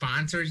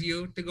sponsors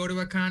you to go to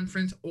a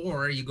conference,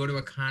 or you go to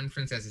a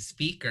conference as a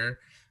speaker,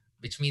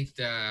 which means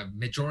the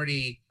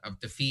majority of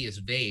the fee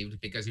is waived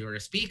because you're a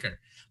speaker.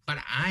 But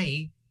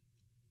I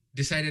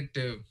decided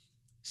to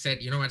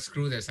said, you know what,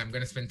 screw this. I'm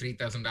going to spend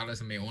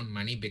 $3,000 of my own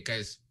money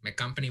because my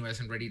company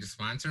wasn't ready to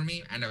sponsor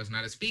me and I was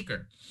not a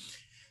speaker.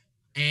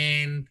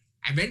 And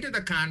I went to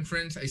the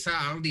conference. I saw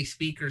all these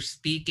speakers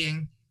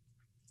speaking,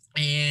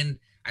 and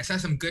I saw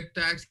some good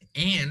talks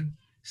and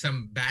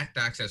some bad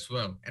talks as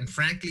well. And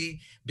frankly,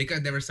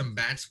 because there were some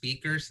bad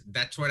speakers,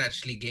 that's what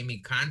actually gave me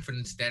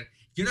confidence that,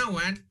 you know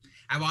what,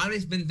 I've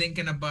always been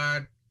thinking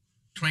about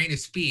trying to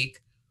speak.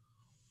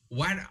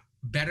 What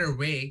better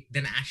way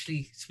than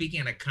actually speaking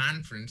at a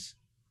conference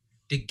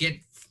to get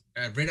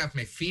rid of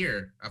my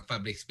fear of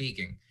public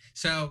speaking?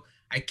 So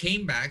I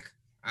came back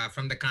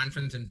from the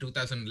conference in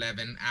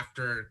 2011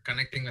 after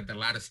connecting with a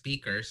lot of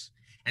speakers.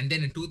 And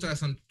then in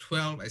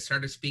 2012, I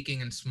started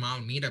speaking in small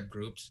meetup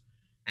groups.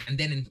 And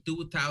then in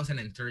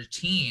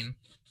 2013,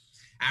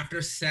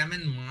 after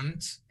 7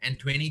 months and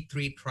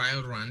 23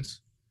 trial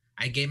runs,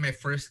 I gave my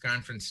first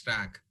conference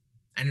talk,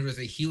 and it was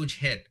a huge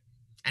hit.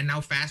 And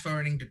now, fast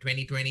forwarding to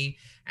 2020,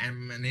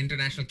 I'm an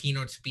international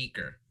keynote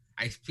speaker.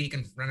 I speak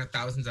in front of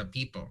thousands of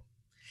people.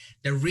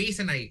 The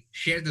reason I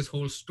share this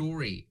whole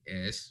story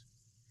is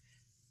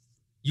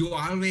you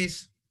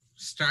always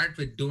start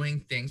with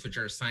doing things which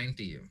are assigned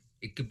to you.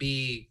 It could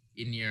be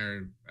in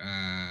your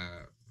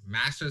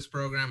master's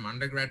program,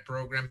 undergrad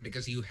program,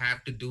 because you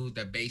have to do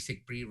the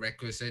basic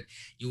prerequisite.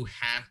 You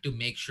have to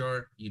make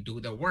sure you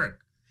do the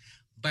work.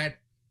 But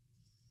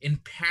in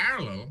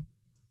parallel,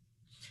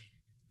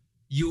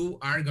 you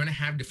are going to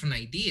have different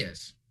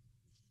ideas.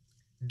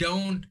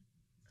 Don't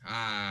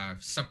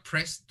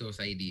suppress those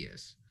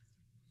ideas.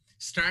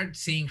 Start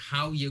seeing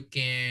how you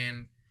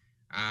can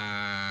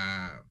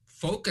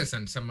focus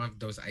on some of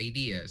those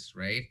ideas,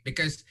 right?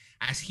 Because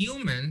as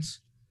humans,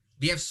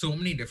 we have so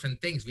many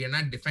different things. We are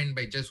not defined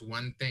by just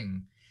one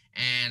thing.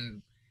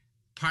 And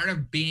part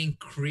of being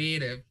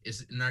creative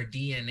is in our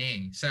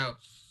DNA. So,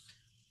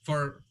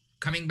 for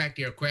coming back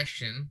to your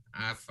question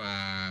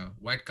of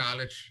what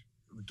college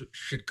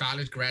should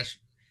college grads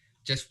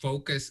just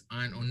focus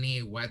on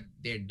only what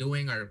they're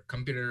doing, or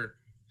computer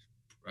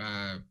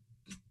uh,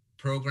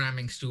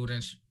 programming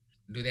students,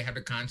 do they have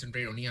to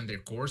concentrate only on their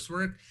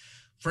coursework?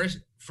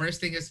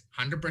 First thing is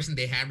 100%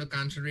 they have to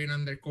concentrate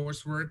on their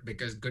coursework,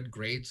 because good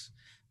grades,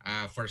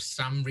 for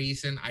some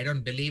reason, I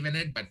don't believe in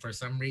it, but for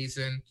some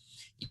reason,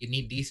 you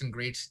need decent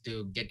grades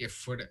to get your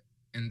foot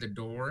in the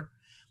door.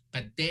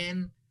 But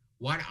then,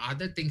 what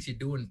other things you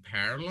do in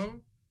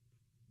parallel,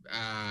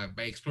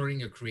 by exploring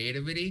your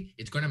creativity,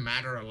 it's going to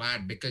matter a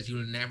lot, because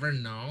you'll never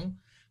know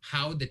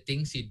how the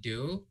things you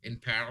do in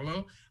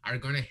parallel are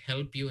going to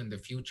help you in the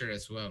future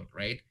as well,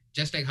 right?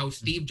 Just like how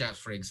Steve Jobs,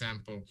 for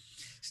example,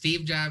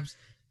 Steve Jobs,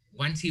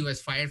 once he was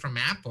fired from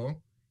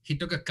Apple, he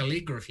took a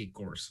calligraphy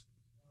course.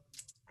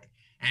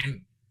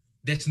 And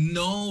there's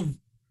no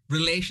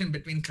relation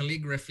between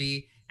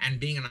calligraphy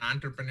and being an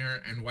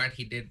entrepreneur and what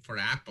he did for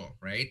Apple,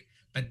 right?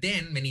 But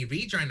then when he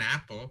rejoined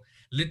Apple,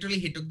 literally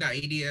he took the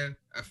idea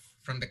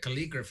from the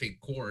calligraphy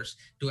course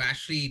to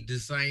actually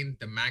design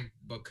the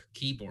MacBook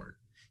keyboard.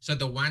 So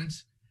the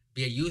ones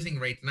we are using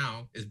right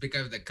now is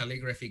because of the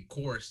calligraphy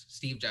course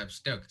Steve Jobs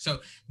took. So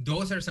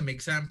those are some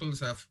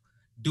examples of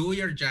do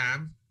your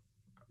job,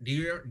 do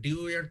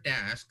your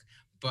task,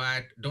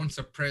 but don't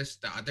suppress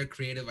the other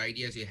creative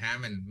ideas you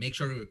have, and make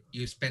sure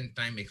you spend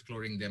time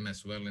exploring them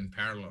as well in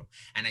parallel.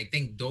 And I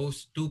think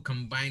those two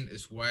combined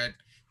is what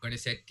going to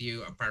set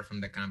you apart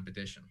from the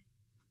competition.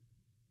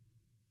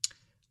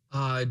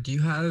 Do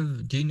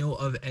you know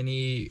of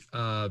any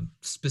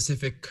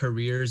specific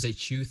careers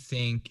that you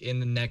think in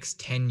the next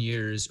 10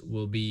 years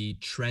will be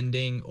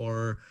trending,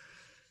 or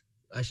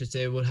I should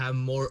say will have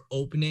more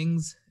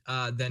openings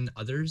than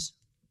others?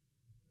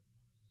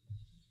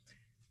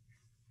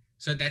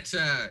 So that's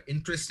a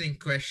interesting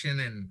question,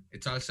 and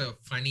it's also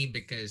funny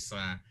because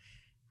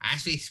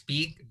as we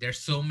speak, there's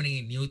so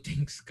many new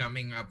things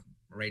coming up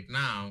right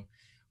now.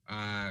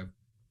 Uh,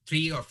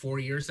 3 or 4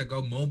 years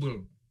ago,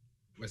 mobile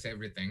was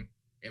everything.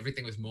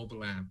 Everything was mobile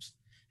apps,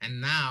 and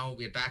now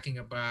we're talking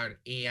about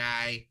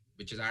AI,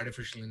 which is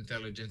artificial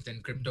intelligence,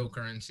 then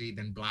cryptocurrency,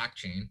 then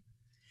blockchain,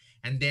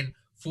 and then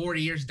 4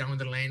 years down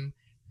the line,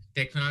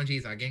 technology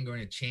is again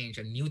going to change,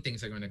 and new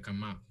things are going to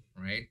come up,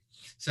 right?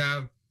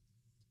 So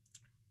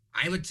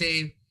I would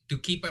say, to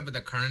keep up with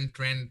the current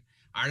trend,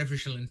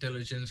 artificial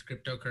intelligence,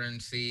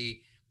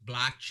 cryptocurrency,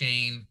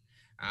 blockchain,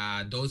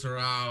 those are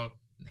all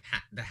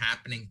the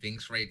happening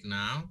things right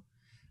now.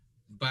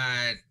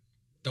 But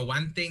the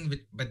one thing,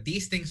 but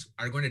these things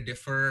are going to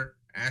differ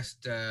as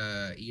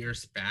the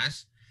years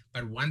pass.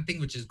 But one thing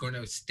which is going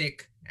to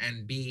stick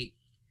and be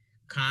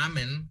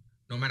common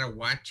no matter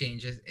what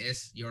changes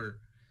is your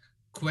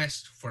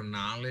quest for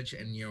knowledge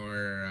and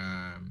your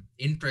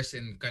interest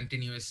in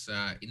continuous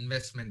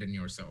investment in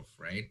yourself,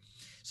 right?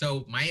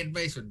 So my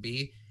advice would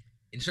be,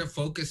 instead of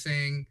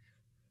focusing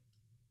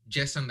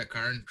just on the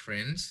current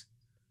trends,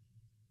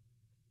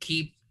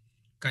 keep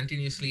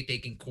continuously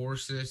taking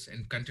courses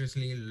and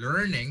continuously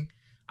learning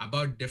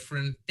about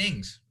different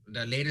things,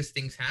 the latest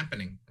things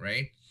happening,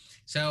 right?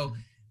 So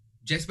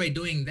just by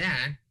doing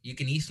that, you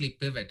can easily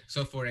pivot.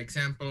 So, for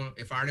example,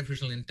 if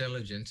artificial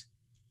intelligence,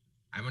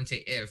 I won't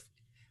say if,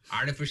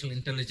 artificial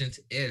intelligence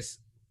is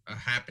a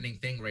happening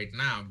thing right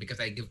now because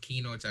I give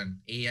keynotes on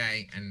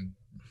AI and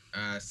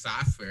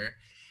software.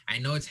 I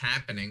know it's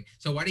happening.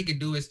 So, what you could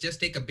do is just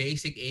take a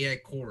basic AI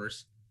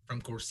course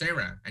from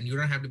Coursera, and you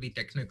don't have to be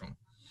technical.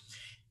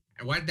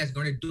 And what that's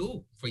going to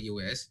do for you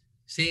is,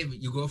 say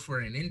you go for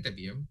an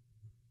interview,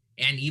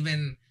 and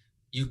even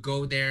you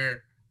go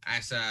there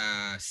as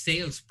a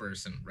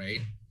salesperson,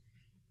 right?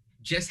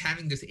 Just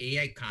having this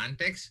AI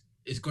context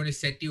is going to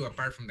set you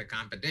apart from the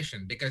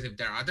competition, because if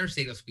there are other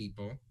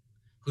salespeople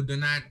who do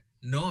not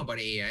know about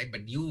AI,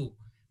 but you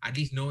at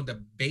least know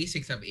the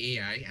basics of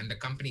AI and the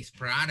company's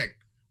product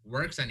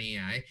works on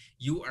AI,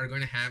 you are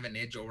going to have an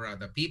edge over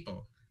other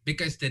people,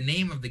 because the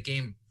name of the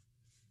game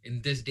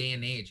in this day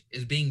and age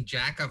is being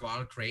jack of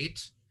all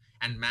trades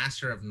and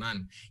master of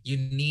none. You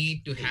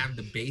need to have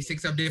the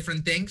basics of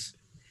different things,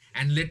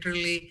 and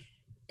literally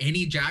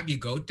any job you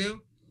go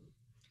to,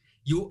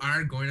 you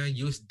are going to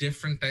use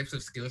different types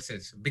of skill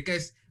sets,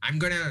 because I'm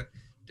going to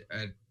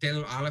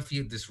tell all of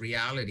you this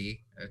reality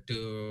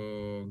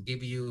to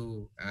give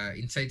you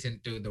insights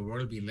into the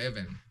world we live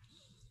in.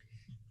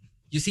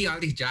 You see all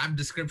these job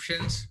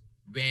descriptions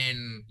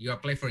when you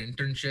apply for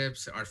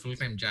internships or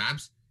full-time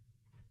jobs,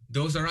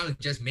 those are all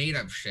just made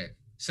up shit.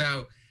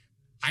 So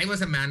I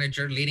was a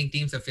manager leading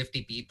teams of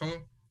 50 people.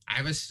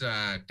 I was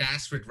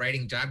tasked with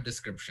writing job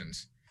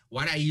descriptions.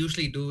 What I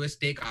usually do is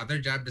take other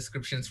job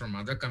descriptions from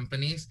other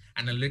companies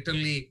and I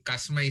literally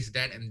customize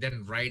that and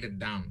then write it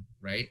down,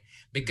 right?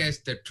 Because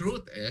the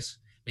truth is,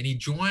 when you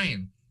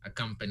join a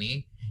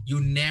company,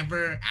 you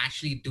never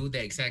actually do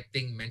the exact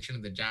thing mentioned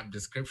in the job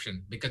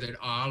description, because it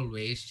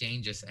always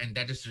changes. And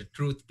that is the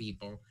truth,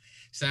 people.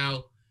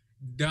 So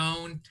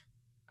don't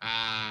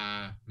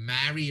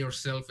marry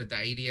yourself with the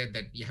idea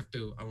that you have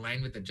to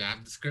align with the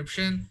job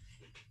description.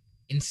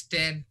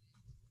 Instead,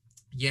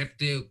 you have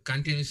to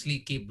continuously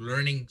keep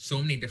learning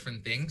so many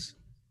different things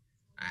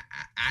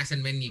as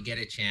and when you get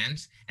a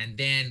chance, and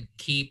then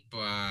keep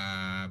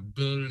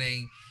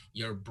building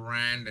your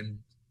brand and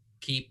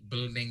keep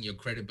building your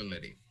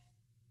credibility.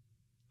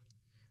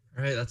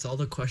 All right, that's all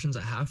the questions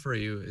I have for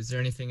you. Is there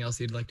anything else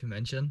you'd like to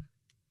mention?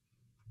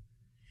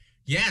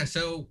 Yeah,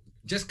 so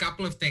just a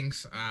couple of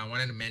things I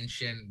wanted to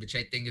mention, which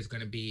I think is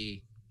going to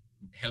be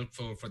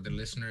helpful for the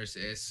listeners,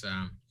 is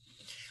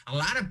a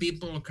lot of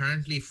people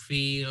currently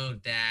feel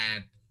that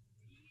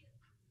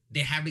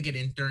they have to get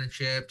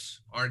internships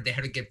or they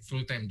have to get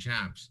full-time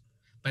jobs,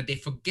 but they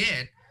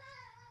forget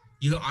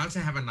you also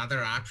have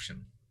another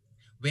option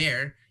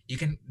where you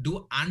can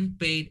do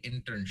unpaid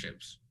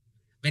internships.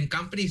 When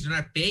companies do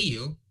not pay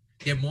you,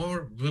 they're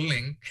more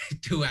willing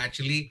to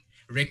actually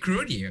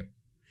recruit you.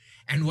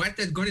 And what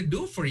that's going to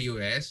do for you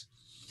is,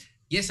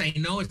 yes, I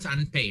know it's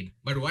unpaid,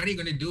 but what are you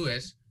going to do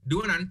is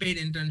do an unpaid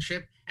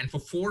internship and for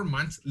 4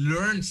 months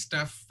learn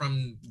stuff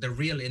from the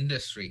real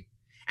industry.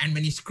 And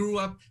when you screw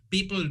up,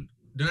 people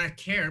do not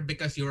care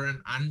because you're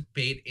an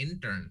unpaid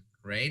intern,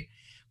 right?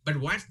 But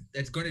what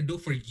that's going to do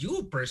for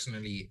you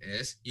personally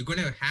is you're going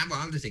to have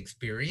all this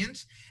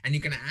experience, and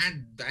you can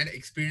add that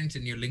experience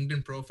in your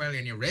LinkedIn profile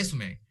and your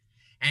resume.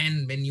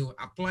 And when you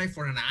apply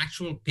for an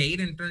actual paid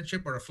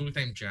internship or a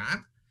full-time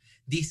job,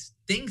 these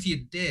things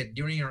you did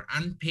during your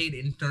unpaid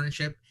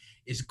internship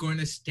is going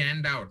to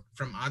stand out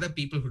from other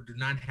people who do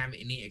not have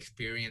any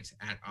experience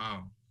at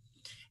all.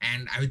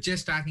 And I was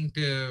just talking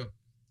to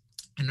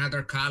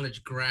another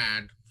college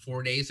grad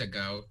 4 days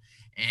ago,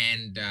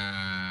 and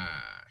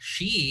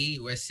she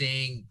was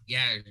saying,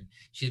 yeah,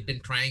 she's been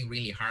trying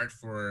really hard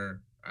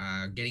for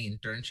getting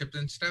internships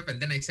and stuff.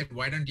 And then I said,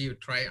 why don't you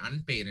try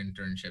unpaid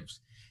internships?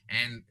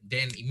 And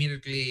then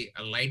immediately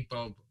a light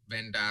bulb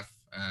went off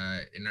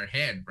in her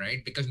head,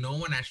 right? Because no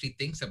one actually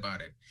thinks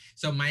about it.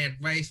 So my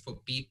advice for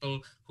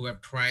people who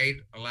have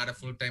tried a lot of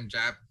full-time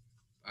job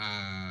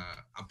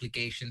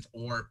applications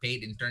or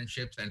paid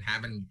internships and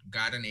haven't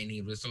gotten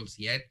any results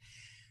yet,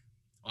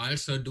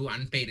 also do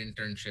unpaid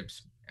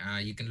internships.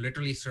 You can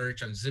literally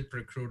search on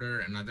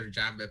ZipRecruiter and other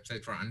job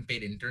websites for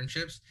unpaid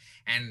internships,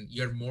 and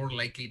you're more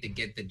likely to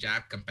get the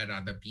job compared to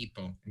other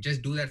people.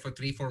 Just do that for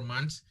 3-4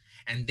 months,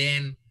 and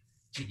then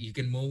you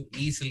can move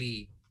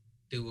easily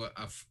to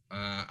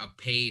a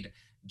paid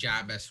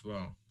job as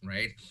well,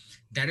 right?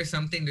 That is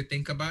something to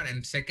think about.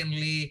 And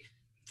secondly,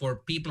 for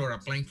people who are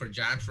applying for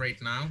jobs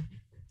right now,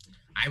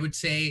 I would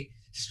say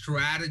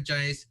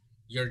strategize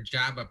your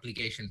job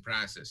application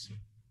process.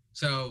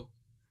 So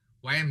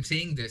why I'm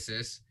saying this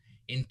is,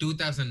 in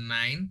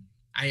 2009,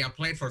 I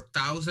applied for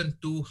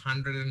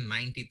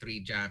 1,293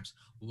 jobs.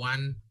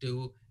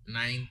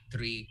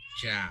 1,293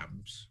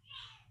 jobs.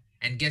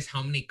 And guess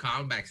how many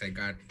callbacks I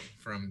got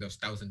from those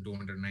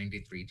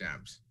 1,293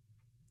 jobs?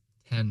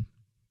 10.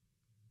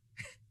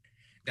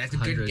 That's a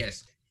good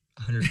guess.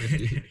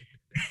 150.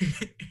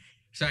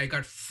 So I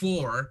got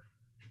 4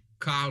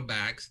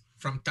 callbacks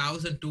from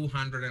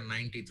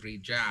 1,293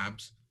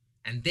 jobs.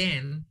 And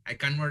then I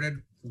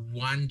converted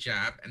one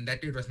job, and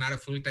that it was not a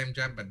full-time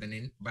job, but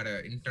an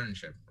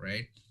internship,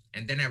 right?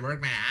 And then I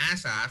worked my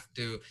ass off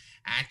to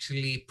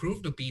actually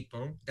prove to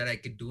people that I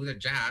could do the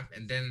job.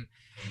 And then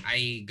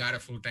I got a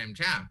full-time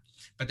job.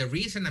 But the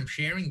reason I'm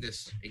sharing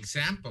this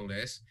example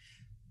is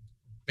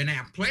when I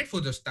applied for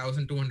those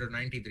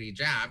 1,293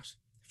 jobs,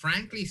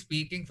 frankly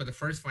speaking, for the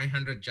first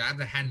 500 jobs,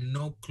 I had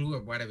no clue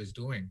of what I was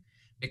doing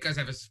because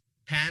I was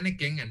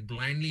panicking and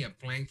blindly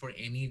applying for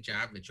any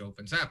job which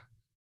opens up.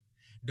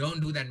 Don't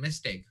do that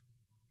mistake.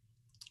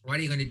 What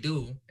you're going to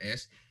do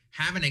is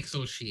have an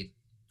Excel sheet,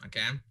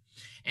 okay?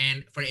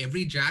 And for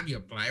every job you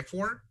apply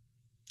for,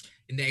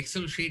 in the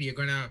Excel sheet, you're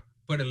going to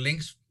put a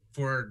links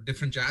for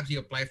different jobs you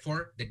applied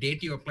for, the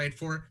date you applied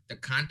for, the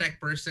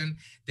contact person,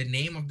 the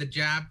name of the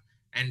job,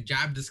 and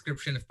job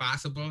description if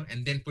possible,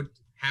 and then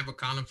have a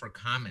column for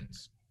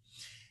comments.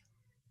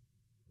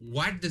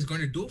 What this is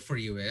going to do for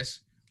you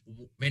is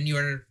when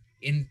you're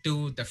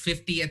into the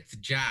 50th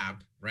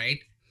job, right?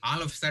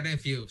 All of a sudden,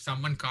 if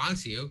someone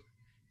calls you,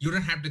 you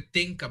don't have to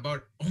think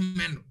about, oh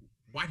man,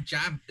 what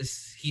job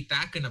is he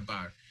talking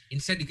about?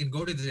 Instead, you can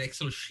go to the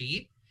Excel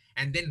sheet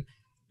and then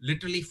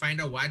literally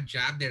find out what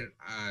job they're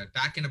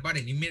talking about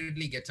and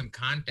immediately get some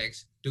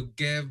context to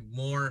give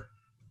more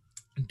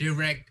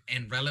direct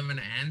and relevant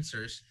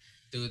answers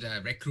to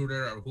the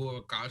recruiter or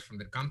whoever calls from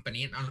the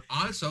company. And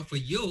also for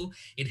you,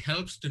 it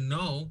helps to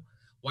know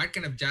what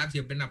kind of jobs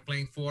you've been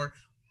applying for,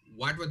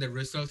 what were the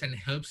results, and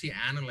helps you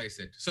analyze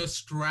it. So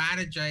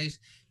strategize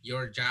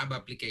your job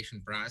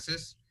application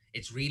process.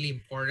 It's really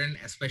important,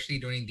 especially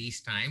during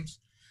these times.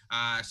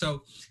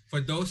 So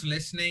for those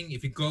listening,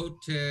 if you go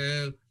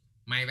to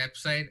my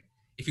website,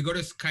 if you go to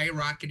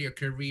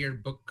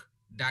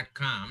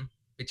skyrocketyourcareerbook.com,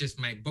 which is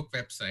my book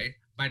website,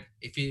 but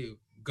if you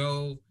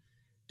go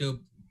to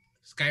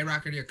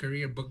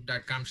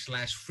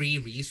skyrocketyourcareerbook.com/free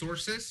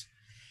resources,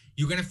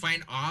 you're going to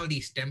find all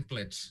these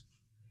templates.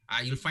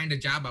 You'll find a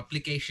job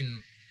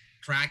application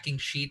tracking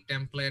sheet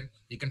template.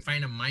 You can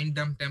find a mind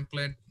dump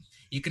template.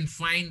 You can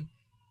find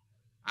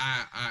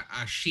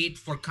a sheet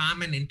for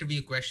common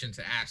interview questions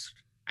asked.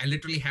 I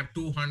literally have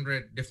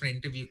 200 different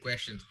interview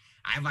questions.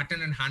 I've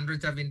attended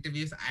hundreds of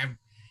interviews. I've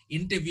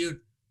interviewed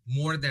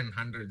more than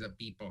hundreds of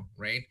people,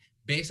 right?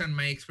 Based on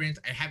my experience,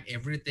 I have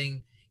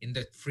everything in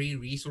the free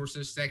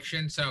resources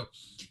section. So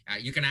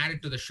you can add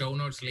it to the show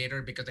notes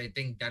later because I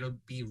think that'll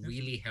be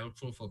really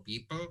helpful for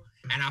people.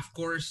 And of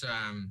course,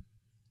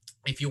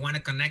 if you want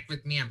to connect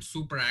with me, I'm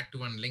super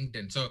active on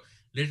LinkedIn. So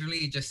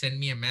literally just send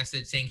me a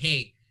message saying,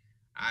 hey,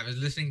 I was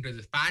listening to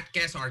this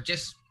podcast, or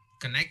just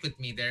connect with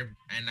me there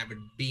and I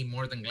would be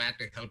more than glad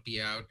to help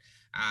you out.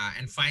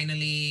 And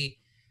finally,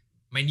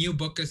 my new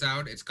book is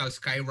out. It's called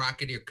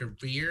Skyrocket Your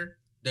Career,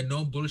 the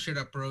no bullshit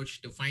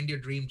approach to find your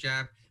dream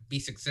job, be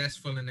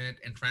successful in it,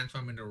 and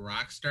transform into a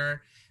rock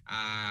star.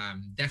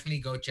 Definitely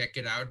go check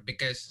it out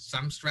because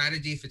some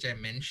strategies which I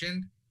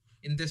mentioned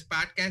in this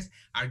podcast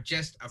are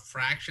just a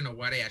fraction of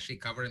what I actually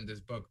cover in this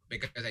book,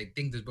 because I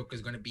think this book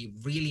is going to be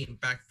really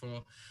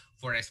impactful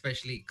for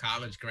especially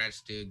college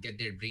grads to get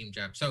their dream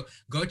job. So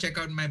go check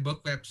out my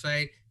book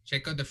website,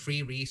 check out the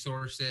free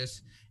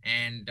resources,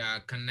 and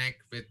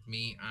connect with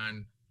me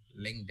on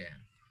LinkedIn.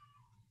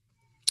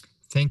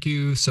 Thank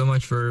you so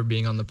much for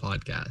being on the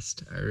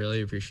podcast. I really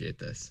appreciate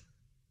this.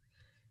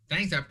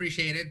 Thanks. I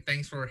appreciate it.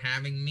 Thanks for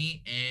having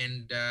me.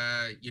 And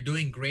you're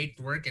doing great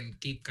work, and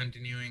keep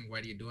continuing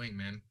what you're doing,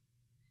 man.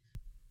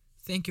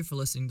 Thank you for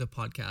listening to the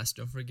podcast.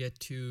 Don't forget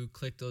to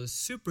click those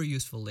super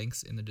useful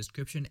links in the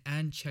description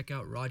and check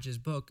out Raj's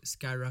book,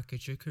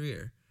 Skyrocket Your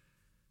Career.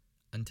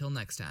 Until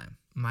next time,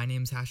 my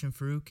name is Hashim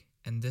Farouk,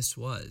 and this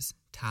was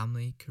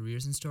Tamli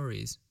Careers and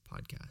Stories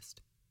podcast.